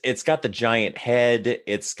 it's got the giant head,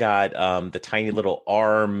 it's got the tiny little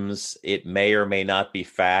arms, it may or may not be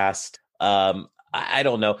fast. I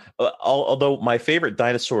don't know. Although my favorite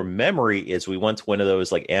dinosaur memory is we went to one of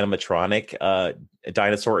those like animatronic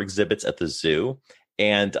dinosaur exhibits at the zoo.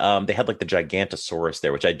 And they had like the Gigantosaurus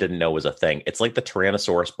there, which I didn't know was a thing. It's like the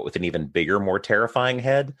Tyrannosaurus, but with an even bigger, more terrifying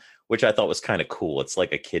head, which I thought was kind of cool. It's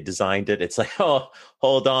like a kid designed it. It's like, oh,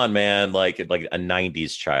 hold on, man. Like a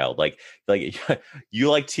 90s child. Like you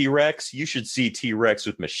like T-Rex? You should see T-Rex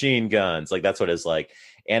with machine guns. Like that's what it's like.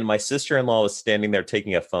 And my sister-in-law was standing there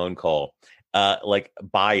taking a phone call. Like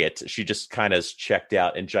by it, she just kind of checked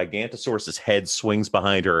out, and Gigantosaurus's head swings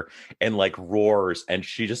behind her and like roars, and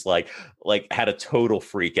she just like had a total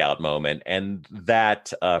freak out moment. And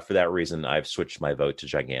that for that reason, I've switched my vote to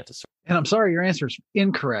Gigantosaurus. And I'm sorry, your answer is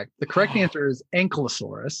incorrect. The correct answer is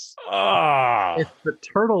Ankylosaurus. Ah, It's the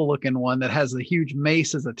turtle-looking one that has the huge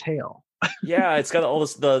mace as a tail. yeah, it's got all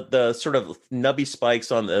this the sort of nubby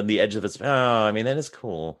spikes on the edge of its. Oh, I mean that is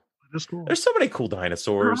cool. That's cool. There's so many cool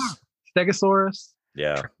dinosaurs. Stegosaurus,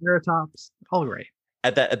 Yeah, Triceratops, all great.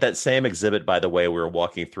 At that same exhibit, by the way, we were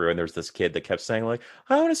walking through, and there's this kid that kept saying, like,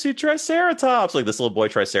 I want to see Triceratops. Like this little boy,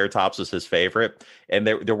 Triceratops was his favorite. And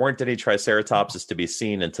there weren't any Triceratopses to be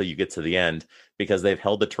seen until you get to the end, because they've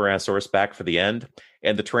held the Tyrannosaurus back for the end.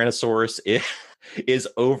 And the Tyrannosaurus is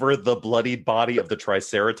over the bloodied body of the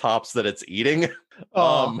Triceratops that it's eating.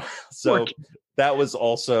 So that was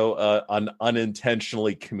also an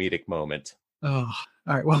unintentionally comedic moment. Oh,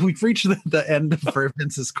 all right. Well, we've reached the end for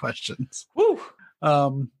Vince's questions. Woo!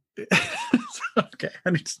 Okay,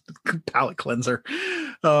 I need a palate cleanser.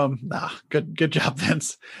 Good job,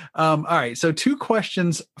 Vince. All right, so 2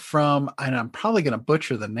 questions from, and I'm probably going to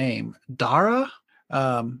butcher the name, Dara.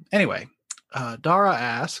 Anyway, Dara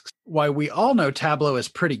asks, why we all know Tableau is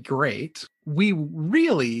pretty great. We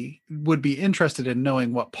really would be interested in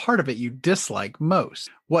knowing what part of it you dislike most.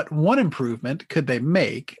 What one improvement could they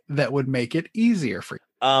make that would make it easier for you?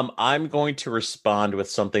 I'm going to respond with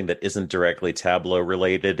something that isn't directly Tableau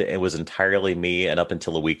related. It was entirely me, and up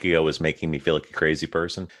until a week ago was making me feel like a crazy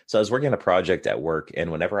person. So I was working on a project at work,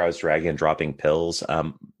 and whenever I was dragging and dropping pills,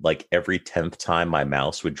 like every 10th time my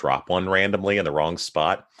mouse would drop one randomly in the wrong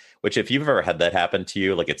spot, which if you've ever had that happen to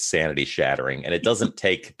you, like it's sanity shattering, and it doesn't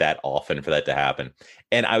take that often for that to happen.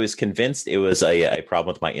 And I was convinced it was a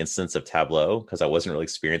problem with my instance of Tableau because I wasn't really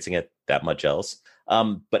experiencing it that much else.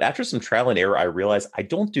 But after some trial and error, I realized I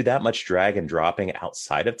don't do that much drag and dropping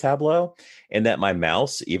outside of Tableau, and that my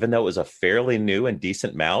mouse, even though it was a fairly new and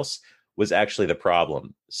decent mouse, was actually the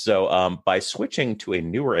problem. So by switching to a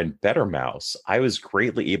newer and better mouse, I was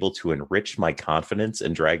greatly able to enrich my confidence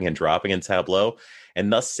in dragging and dropping in Tableau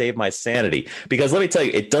and thus save my sanity. Because let me tell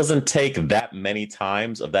you, it doesn't take that many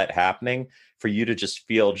times of that happening for you to just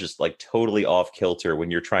feel just like totally off kilter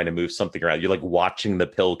when you're trying to move something around. You're like watching the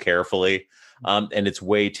pill carefully. And it's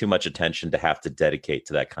way too much attention to have to dedicate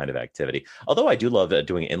to that kind of activity. Although I do love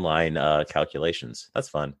doing inline calculations. That's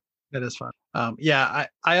fun. That is fun. I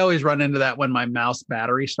always run into that when my mouse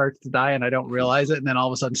battery starts to die and I don't realize it. And then all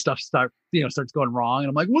of a sudden stuff starts going wrong. And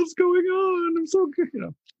I'm like, what's going on? I'm so good.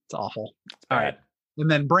 It's awful. All right. And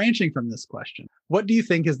then branching from this question, what do you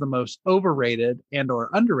think is the most overrated and or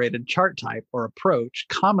underrated chart type or approach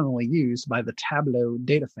commonly used by the Tableau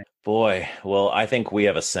data fan? Boy, well, I think we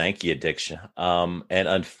have a Sankey addiction. And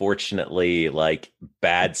unfortunately, like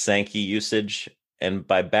bad Sankey usage. And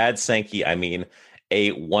by bad Sankey, I mean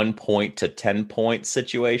a 1 point to 10 point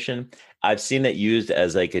situation. I've seen it used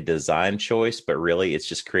as like a design choice, but really it's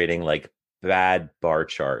just creating like bad bar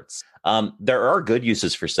charts. There are good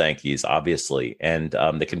uses for Sankeys, obviously, and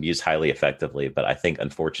they can be used highly effectively. But I think,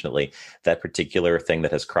 unfortunately, that particular thing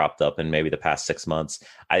that has cropped up in maybe the past 6 months,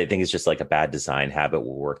 I think it's just like a bad design habit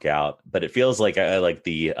will work out. But it feels like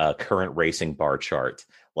the current racing bar chart.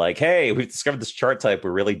 Like, hey, we've discovered this chart type. We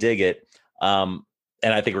really dig it.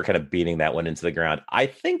 And I think we're kind of beating that one into the ground. I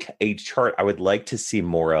think a chart I would like to see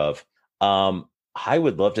more of. I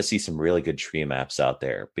would love to see some really good tree maps out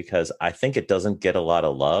there because I think it doesn't get a lot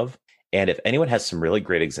of love. And if anyone has some really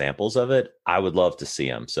great examples of it, I would love to see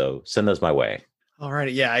them. So send those my way. All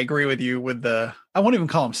right. Yeah, I agree with you with I won't even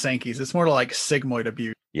call them Sankeys. It's more like sigmoid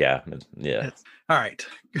abuse. Yeah. All right.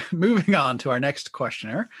 Moving on to our next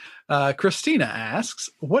questioner. Christina asks,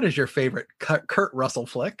 what is your favorite Kurt Russell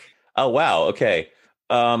flick? Oh, wow. Okay.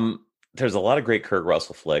 There's a lot of great Kurt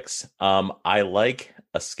Russell flicks. I like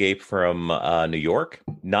Escape from New York,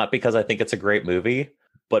 not because I think it's a great movie,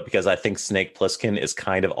 but because I think Snake Plissken is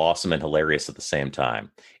kind of awesome and hilarious at the same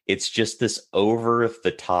time. It's just this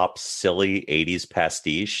over-the-top, silly 80s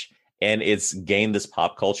pastiche, and it's gained this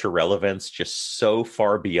pop culture relevance just so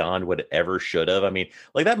far beyond what it ever should have. I mean,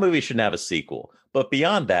 like that movie shouldn't have a sequel, but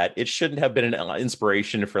beyond that, it shouldn't have been an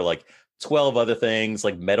inspiration for like 12 other things.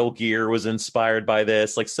 Like Metal Gear was inspired by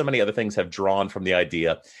this. Like so many other things have drawn from the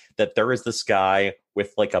idea that there is this guy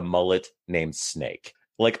with like a mullet named Snake,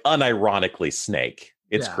 like unironically Snake.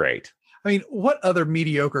 It's great. I mean, what other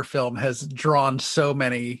mediocre film has drawn so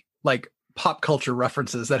many like pop culture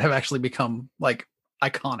references that have actually become like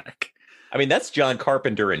iconic? I mean, that's John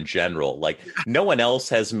Carpenter in general. Like no one else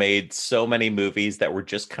has made so many movies that were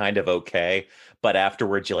just kind of okay. But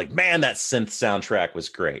afterwards, you're like, man, that synth soundtrack was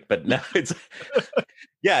great. But now it's,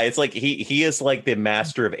 it's like he is like the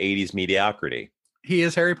master of 80s mediocrity. He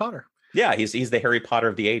is Harry Potter. Yeah, he's the Harry Potter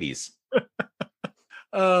of the 80s.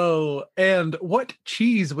 Oh, and what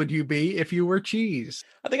cheese would you be if you were cheese?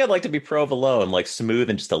 I think I'd like to be provolone, like smooth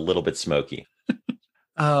and just a little bit smoky.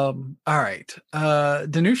 All right.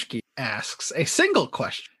 Danushki asks a single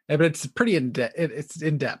question, but it's pretty it's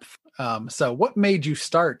in depth. So what made you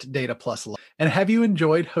start Data Plus Love? And have you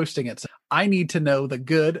enjoyed hosting it? So I need to know the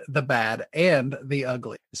good, the bad, and the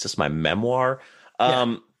ugly. Is this my memoir?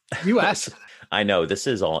 You asked. I know this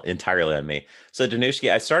is all entirely on me. So Danushki,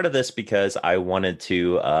 I started this because I wanted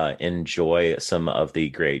to enjoy some of the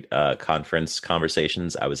great conference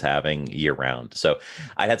conversations I was having year round. So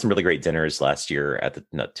I had some really great dinners last year at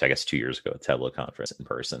I guess 2 years ago at Tableau conference in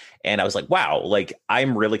person. And I was like, wow, like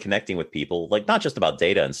I'm really connecting with people, like not just about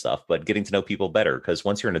data and stuff, but getting to know people better. Because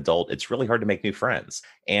once you're an adult, it's really hard to make new friends.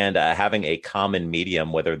 And having a common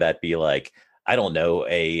medium, whether that be like, I don't know,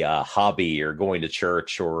 a hobby or going to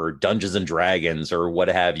church or Dungeons and Dragons or what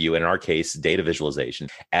have you. In our case, data visualization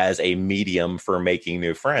as a medium for making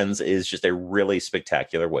new friends is just a really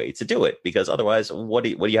spectacular way to do it. Because otherwise, what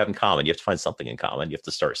do you have in common? You have to find something in common. You have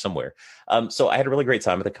to start somewhere. So I had a really great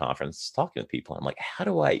time at the conference talking with people. I'm like, how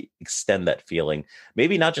do I extend that feeling?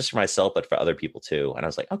 Maybe not just for myself, but for other people too. And I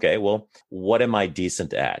was like, okay, well, what am I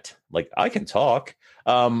decent at? Like I can talk.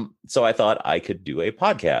 So I thought I could do a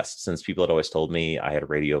podcast since people had always told me I had a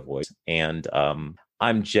radio voice. And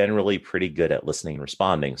I'm generally pretty good at listening and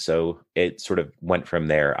responding. So it sort of went from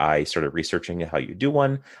there. I started researching how you do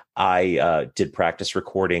one. I did practice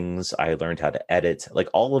recordings. I learned how to edit, like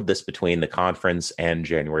all of this between the conference and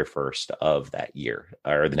January 1st of that year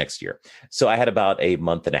or the next year. So I had about a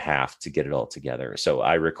month and a half to get it all together. So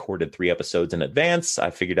I recorded 3 episodes in advance. I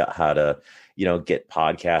figured out how to, get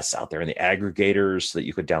podcasts out there in the aggregators so that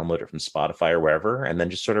you could download it from Spotify or wherever, and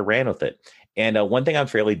then just sort of ran with it. And one thing I'm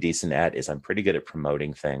fairly decent at is I'm pretty good at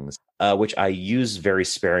promoting things, which I use very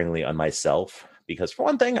sparingly on myself. Because for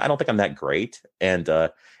one thing, I don't think I'm that great. And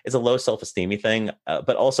it's a low self-esteem thing.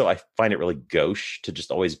 But also, I find it really gauche to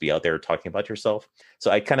just always be out there talking about yourself.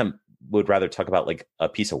 So I kind of would rather talk about like a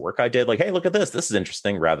piece of work I did. Like, hey, look at this. This is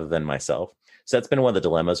interesting, rather than myself. So that's been one of the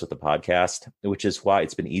dilemmas with the podcast, which is why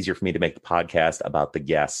it's been easier for me to make the podcast about the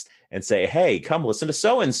guests and say, hey, come listen to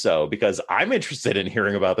so-and-so, because I'm interested in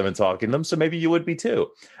hearing about them and talking to them. So maybe you would be too.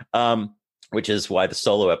 Which is why the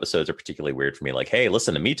solo episodes are particularly weird for me. Like, hey,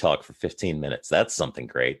 listen to me talk for 15 minutes. That's something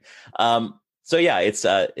great. So yeah,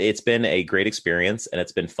 it's been a great experience, and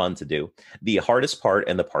it's been fun to do. The hardest part,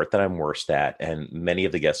 and the part that I'm worst at, and many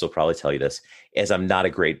of the guests will probably tell you this, is I'm not a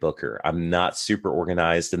great booker. I'm not super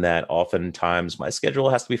organized in that. Oftentimes my schedule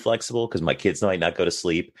has to be flexible because my kids might not go to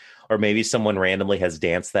sleep, or maybe someone randomly has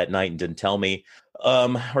danced that night and didn't tell me,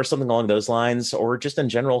 or something along those lines. Or just in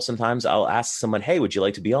general, sometimes I'll ask someone, hey, would you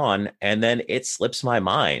like to be on? And then it slips my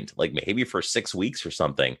mind, like maybe for 6 weeks or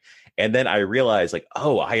something. And then I realize, like,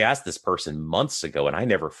 oh, I asked this person months ago and I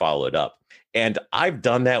never followed up. And I've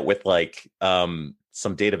done that with like some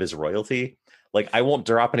date of his royalty. Like, I won't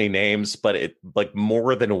drop any names, but it like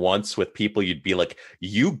more than once with people, you'd be like,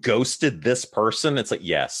 you ghosted this person. It's like,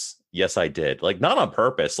 yes, I did. Like, not on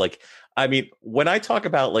purpose. Like, I mean, when I talk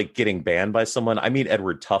about like getting banned by someone, I mean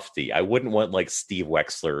Edward Tufte. I wouldn't want like Steve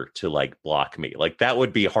Wexler to like block me. Like, that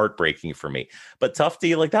would be heartbreaking for me. But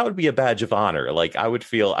Tufte, like, that would be a badge of honor. Like, I would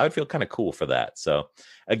feel kind of cool for that. So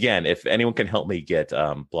again, if anyone can help me get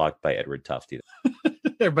blocked by Edward Tufte.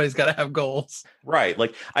 Everybody's got to have goals. Right.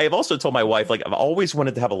 Like, I have also told my wife, like, I've always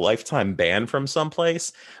wanted to have a lifetime ban from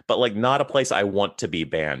someplace, but like not a place I want to be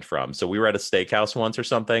banned from. So we were at a steakhouse once or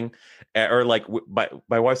something, or like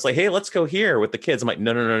my wife's like, hey, let's go here with the kids. I'm like,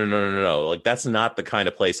 no. Like, that's not the kind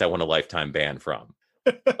of place I want a lifetime ban from.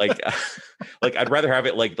 Like, like I'd rather have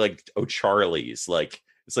it like O'Charlie's. Like,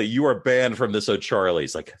 it's like, you are banned from this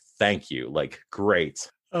O'Charlie's. Like, thank you. Like,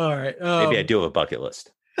 great. All right. Maybe I do have a bucket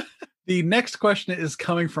list. The next question is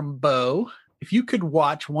coming from Bo. If you could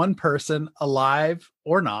watch one person, alive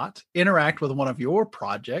or not, interact with one of your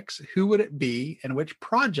projects, who would it be, and which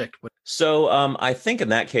project would? So I think in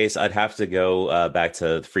that case, I'd have to go back to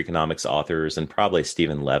the Freakonomics authors and probably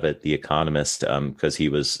Stephen Levitt, the economist, because he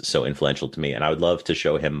was so influential to me. And I would love to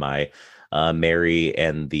show him my Mary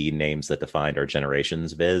and the Names That Defined Our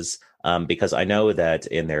Generations viz, because I know that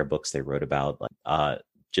in their books they wrote about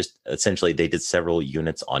just essentially they did several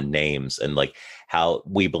units on names and like how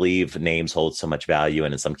we believe names hold so much value.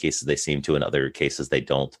 And in some cases they seem to, in other cases they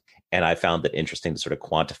don't. And I found that interesting to sort of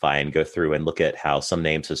quantify and go through and look at how some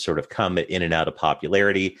names have sort of come in and out of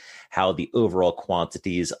popularity, how the overall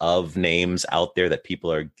quantities of names out there that people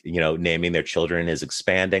are, naming their children is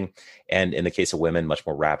expanding. And in the case of women, much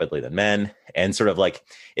more rapidly than men. And sort of like,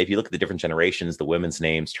 if you look at the different generations, the women's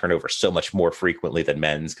names turn over so much more frequently than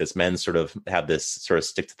men's, because men sort of have this sort of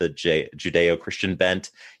stick to the Judeo-Christian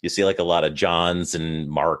bent. You see like a lot of Johns and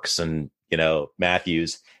Marks and,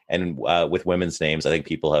 Matthews. And with women's names, I think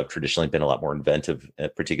people have traditionally been a lot more inventive,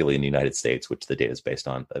 particularly in the United States, which the data is based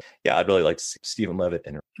on. But yeah, I'd really like to see Stephen Levitt.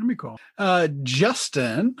 That'd be cool.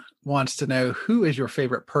 Justin wants to know, who is your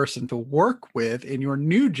favorite person to work with in your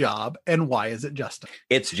new job, and why is it Justin?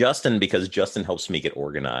 It's Justin because Justin helps me get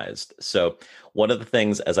organized. So one of the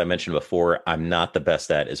things, as I mentioned before, I'm not the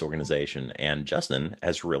best at is organization. And Justin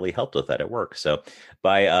has really helped with that at work. So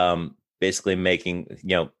by basically making,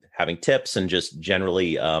 having tips and just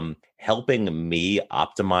generally helping me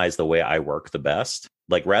optimize the way I work the best.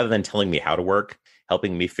 Like, rather than telling me how to work,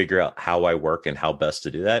 helping me figure out how I work and how best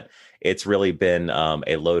to do that. It's really been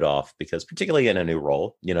a load off, because particularly in a new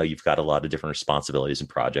role, you've got a lot of different responsibilities and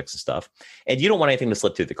projects and stuff, and you don't want anything to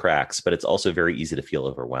slip through the cracks, but it's also very easy to feel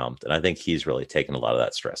overwhelmed. And I think he's really taken a lot of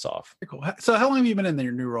that stress off. Cool. So how long have you been in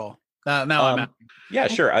your new role? Now I'm out. Yeah,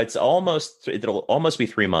 sure. It'll almost be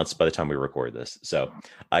 3 months by the time we record this. So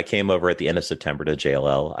I came over at the end of September to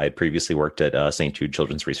JLL. I had previously worked at St. Jude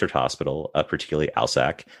Children's Research Hospital, particularly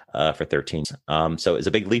ALSAC, for 13. So it's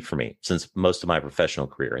a big leap for me, since most of my professional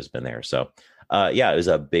career has been there. So it was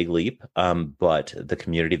a big leap. But the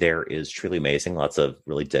community there is truly amazing. Lots of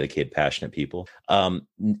really dedicated, passionate people.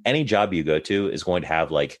 Any job you go to is going to have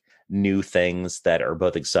like new things that are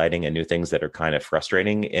both exciting and new things that are kind of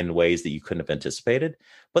frustrating in ways that you couldn't have anticipated.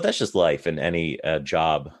 But that's just life in any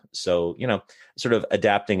job. So, sort of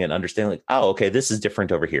adapting and understanding like, oh, okay, this is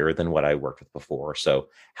different over here than what I worked with before. So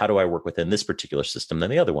how do I work within this particular system than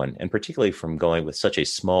the other one? And particularly from going with such a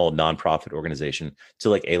small nonprofit organization to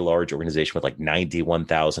like a large organization with like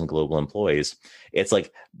 91,000 global employees, it's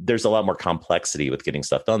like there's a lot more complexity with getting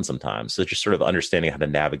stuff done sometimes. So just sort of understanding how to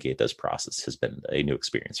navigate those processes has been a new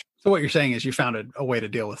experience. So what you're saying is you found a way to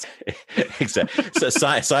deal with it. Exactly.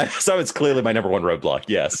 So it's clearly my number one roadblock.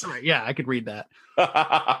 Yes. Right. Yeah, I could read that.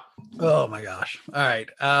 Oh my gosh. All right.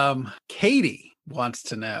 Katie wants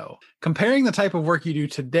to know, comparing the type of work you do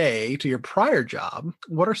today to your prior job,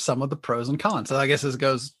 what are some of the pros and cons? So I guess this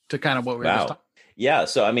goes to kind of what we were just talking. Yeah.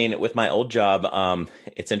 So, I mean, with my old job,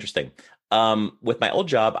 it's interesting. With my old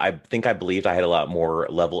job, I believed I had a lot more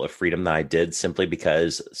level of freedom than I did simply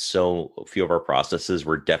because so few of our processes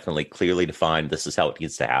were definitely clearly defined. This is how it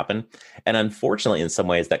needs to happen. And unfortunately, in some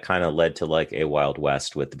ways, that kind of led to like a Wild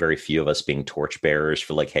West with very few of us being torchbearers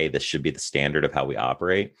for like, hey, this should be the standard of how we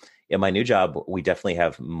operate. In my new job, we definitely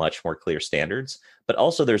have much more clear standards, but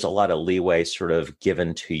also there's a lot of leeway sort of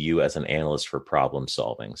given to you as an analyst for problem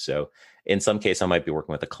solving. So in some case, I might be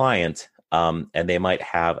working with a client and they might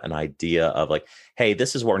have an idea of like, hey,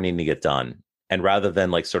 this is what we need to get done. And rather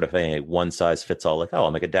than like sort of a one size fits all, like, oh,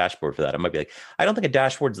 I'll make a dashboard for that. I might be like, I don't think a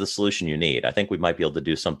dashboard is the solution you need. I think we might be able to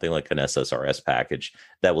do something like an SSRS package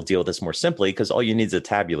that will deal with this more simply because all you need is a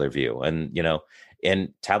tabular view.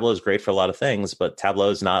 And Tableau is great for a lot of things, but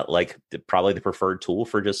Tableau is not like probably the preferred tool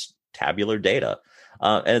for just tabular data.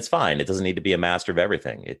 And it's fine. It doesn't need to be a master of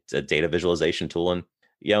everything. It's a data visualization tool. And,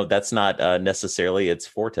 that's not necessarily its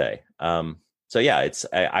forte. So yeah,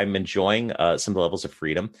 I'm enjoying some levels of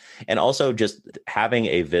freedom, and also just having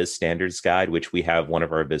a Viz standards guide, which we have one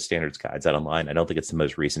of our Viz standards guides out online. I don't think it's the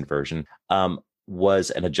most recent version.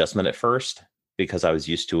 Was an adjustment at first because I was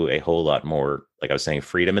used to a whole lot more, like I was saying,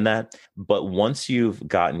 freedom in that. But once you've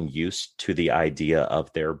gotten used to the idea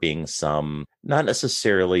of there being some, not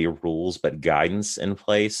necessarily rules, but guidance in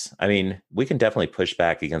place, I mean, we can definitely push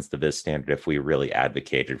back against the Viz standard if we really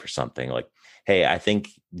advocated for something like, hey, I think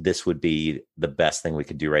this would be the best thing we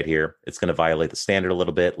could do right here. It's going to violate the standard a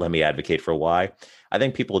little bit. Let me advocate for why. I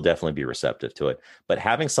think people will definitely be receptive to it. But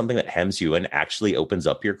having something that hems you in actually opens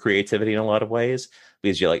up your creativity in a lot of ways,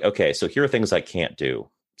 because you're like, okay, so here are things I can't do.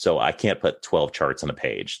 So I can't put 12 charts on a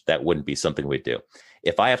page. That wouldn't be something we'd do.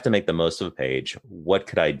 If I have to make the most of a page, what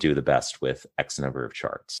could I do the best with X number of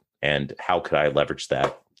charts? And how could I leverage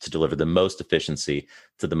that to deliver the most efficiency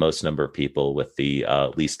to the most number of people with the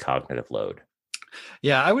least cognitive load?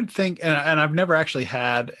 Yeah, I would think, and I've never actually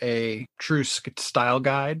had a true style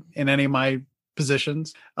guide in any of my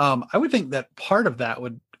positions. I would think that part of that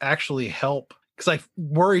would actually help, because I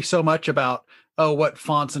worry so much about, what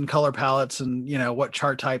fonts and color palettes and, what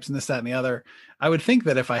chart types and this, that, and the other. I would think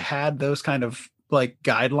that if I had those kind of like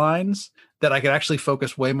guidelines, that I could actually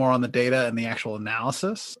focus way more on the data and the actual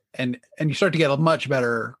analysis, and you start to get a much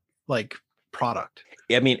better like product.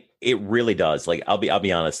 I mean, it really does. Like, I'll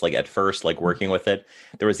be honest, like at first, like working with it,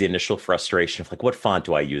 there was the initial frustration of like, what font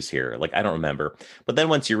do I use here? Like, I don't remember. But then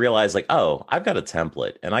once you realize like, oh, I've got a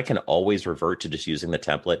template and I can always revert to just using the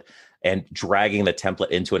template and dragging the template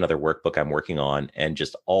into another workbook I'm working on, and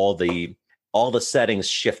just all the settings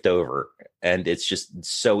shift over. And it's just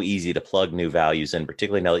so easy to plug new values in,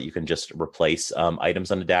 particularly now that you can just replace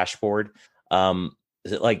items on the dashboard.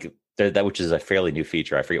 Like that, which is a fairly new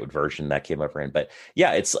feature. I forget what version that came over in, but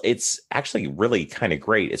yeah, it's actually really kind of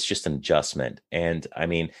great. It's just an adjustment. And I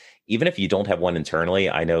mean, even if you don't have one internally,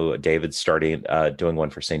 I know David's starting doing one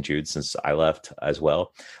for St. Jude since I left as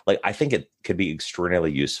well. Like, I think it could be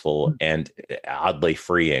extraordinarily useful and oddly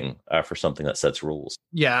freeing for something that sets rules.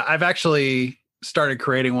 Yeah, I've actually started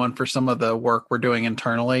creating one for some of the work we're doing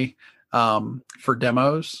internally for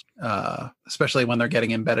demos, especially when they're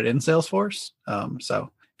getting embedded in Salesforce. So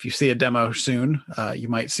if you see a demo soon, you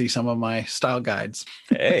might see some of my style guides.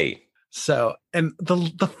 Hey. So, and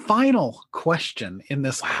the final question in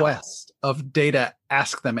this quest of data,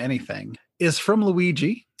 ask them anything, is from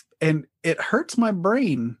Luigi. And it hurts my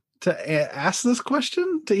brain to ask this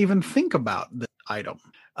question, to even think about the item.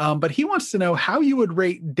 But he wants to know how you would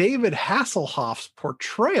rate David Hasselhoff's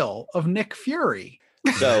portrayal of Nick Fury.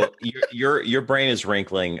 So your brain is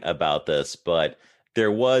wrinkling about this, but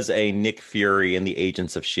There was a Nick Fury in the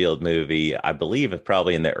Agents of S.H.I.E.L.D. movie, I believe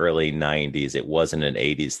probably in the early 90s. It wasn't an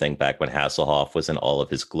 80s thing back when Hasselhoff was in all of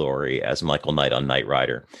his glory as Michael Knight on Knight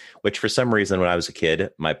Rider, which for some reason when I was a kid,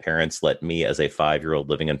 my parents let me as a 5-year-old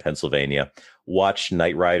living in Pennsylvania watch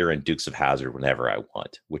Knight Rider and Dukes of Hazzard whenever I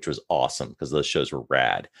want, which was awesome because those shows were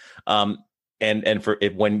rad. And for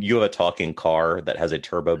it, when you have a talking car that has a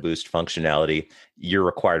turbo boost functionality, you're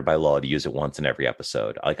required by law to use it once in every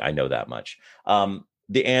episode. Like, I know that much.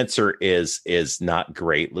 The answer is not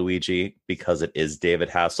great, Luigi, because it is David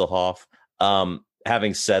Hasselhoff.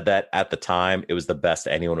 Having said that, at the time, it was the best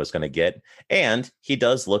anyone was going to get. And he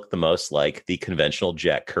does look the most like the conventional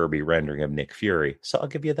Jack Kirby rendering of Nick Fury. So I'll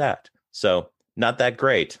give you that. So not that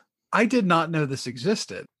great. I did not know this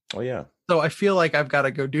existed. Oh, yeah. So I feel like I've got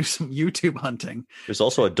to go do some YouTube hunting. There's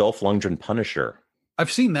also a Dolph Lundgren Punisher.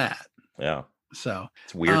 I've seen that. Yeah. So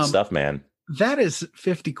it's weird stuff, man. That is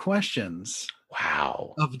 50 questions.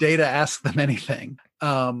 Wow. Of Data Ask Them Anything.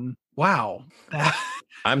 Wow.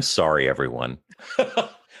 I'm sorry, everyone.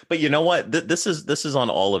 But you know what? This is on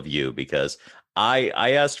all of you because I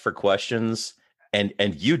asked for questions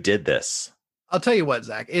and you did this. I'll tell you what,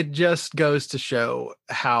 Zach, it just goes to show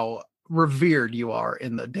how revered you are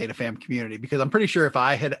in the Data Fam community, because I'm pretty sure if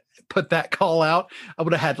I had put that call out, I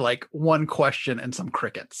would have had like one question and some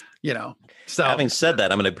crickets, So having said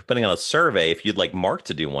that, I'm going to be putting on a survey if you'd like Mark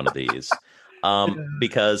to do one of these.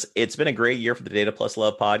 Because it's been a great year for the Data Plus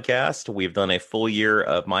Love podcast. We've done a full year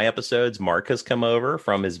of my episodes. Mark has come over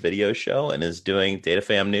from his video show and is doing Data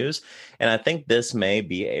Fam News. And I think this may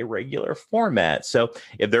be a regular format. So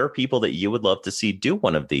if there are people that you would love to see do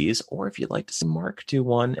one of these, or if you'd like to see Mark do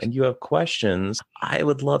one and you have questions, I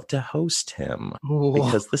would love to host him. Ooh.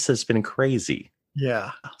 Because this has been crazy.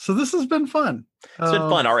 Yeah. So this has been fun. It's been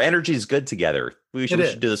fun. Our energy is good together. We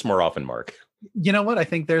should do this more often, Mark. You know what? I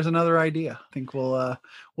think there's another idea. I think we'll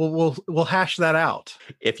hash that out.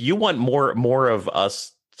 If you want more of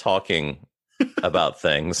us talking about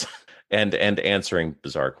things and answering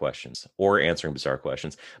bizarre questions.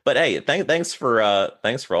 But hey, thanks for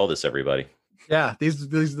all this, everybody. Yeah, these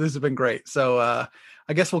have been great. So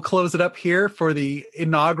I guess we'll close it up here for the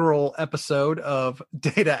inaugural episode of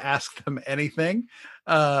Data Ask Them Anything.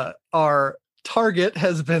 Our target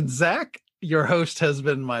has been Zach. Your host has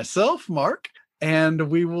been myself, Mark, and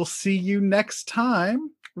we will see you next time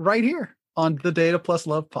right here on the Data Plus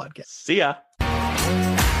Love podcast. See ya.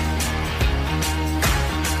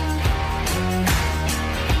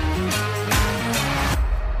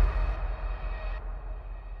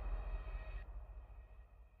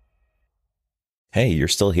 Hey, you're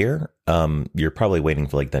still here? You're probably waiting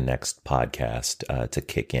for like the next podcast to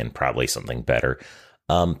kick in, probably something better.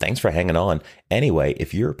 Thanks for hanging on. Anyway,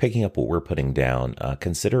 if you're picking up what we're putting down,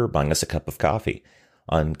 consider buying us a cup of coffee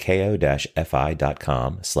on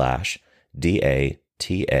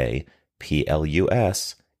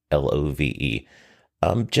ko-fi.com/DATAPLUSLOVE.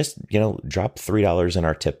 Just, drop $3 in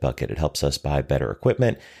our tip bucket. It helps us buy better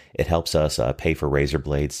equipment. It helps us pay for razor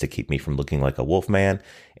blades to keep me from looking like a wolf man.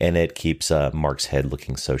 And it keeps Mark's head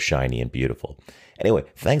looking so shiny and beautiful. Anyway,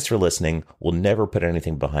 thanks for listening. We'll never put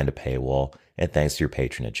anything behind a paywall. And thanks for your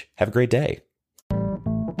patronage. Have a great day.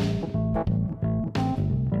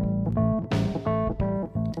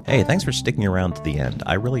 Hey, thanks for sticking around to the end.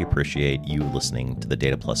 I really appreciate you listening to the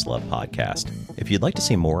Data Plus Love podcast. If you'd like to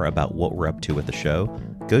see more about what we're up to with the show,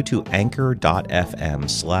 go to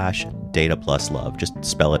anchor.fm/datapluslove. Just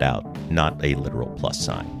spell it out, not a literal plus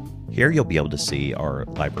sign. Here you'll be able to see our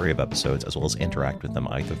library of episodes as well as interact with them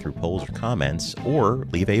either through polls or comments, or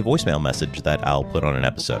leave a voicemail message that I'll put on an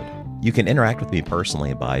episode. You can interact with me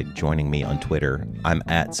personally by joining me on Twitter. I'm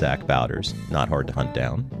at Zach Bowders, not hard to hunt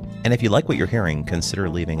down. And if you like what you're hearing, consider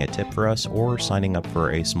leaving a tip for us or signing up for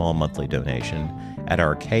a small monthly donation at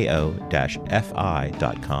our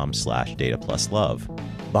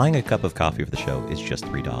ko-fi.com/datapluslove. Buying a cup of coffee for the show is just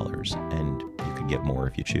 $3, and you could get more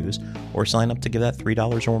if you choose, or sign up to give that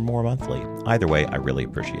 $3 or more monthly. Either way, I really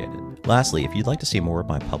appreciate it. Lastly, if you'd like to see more of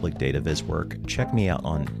my public data viz work, check me out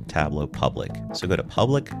on Tableau Public. So go to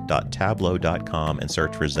public.tableau.com and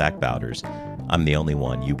search for Zach Bowders. I'm the only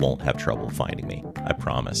one. You won't have trouble finding me. I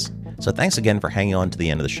promise. So thanks again for hanging on to the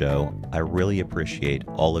end of the show. I really appreciate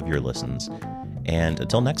all of your listens. And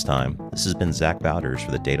until next time, this has been Zach Bowders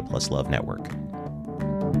for the Data Plus Love Network.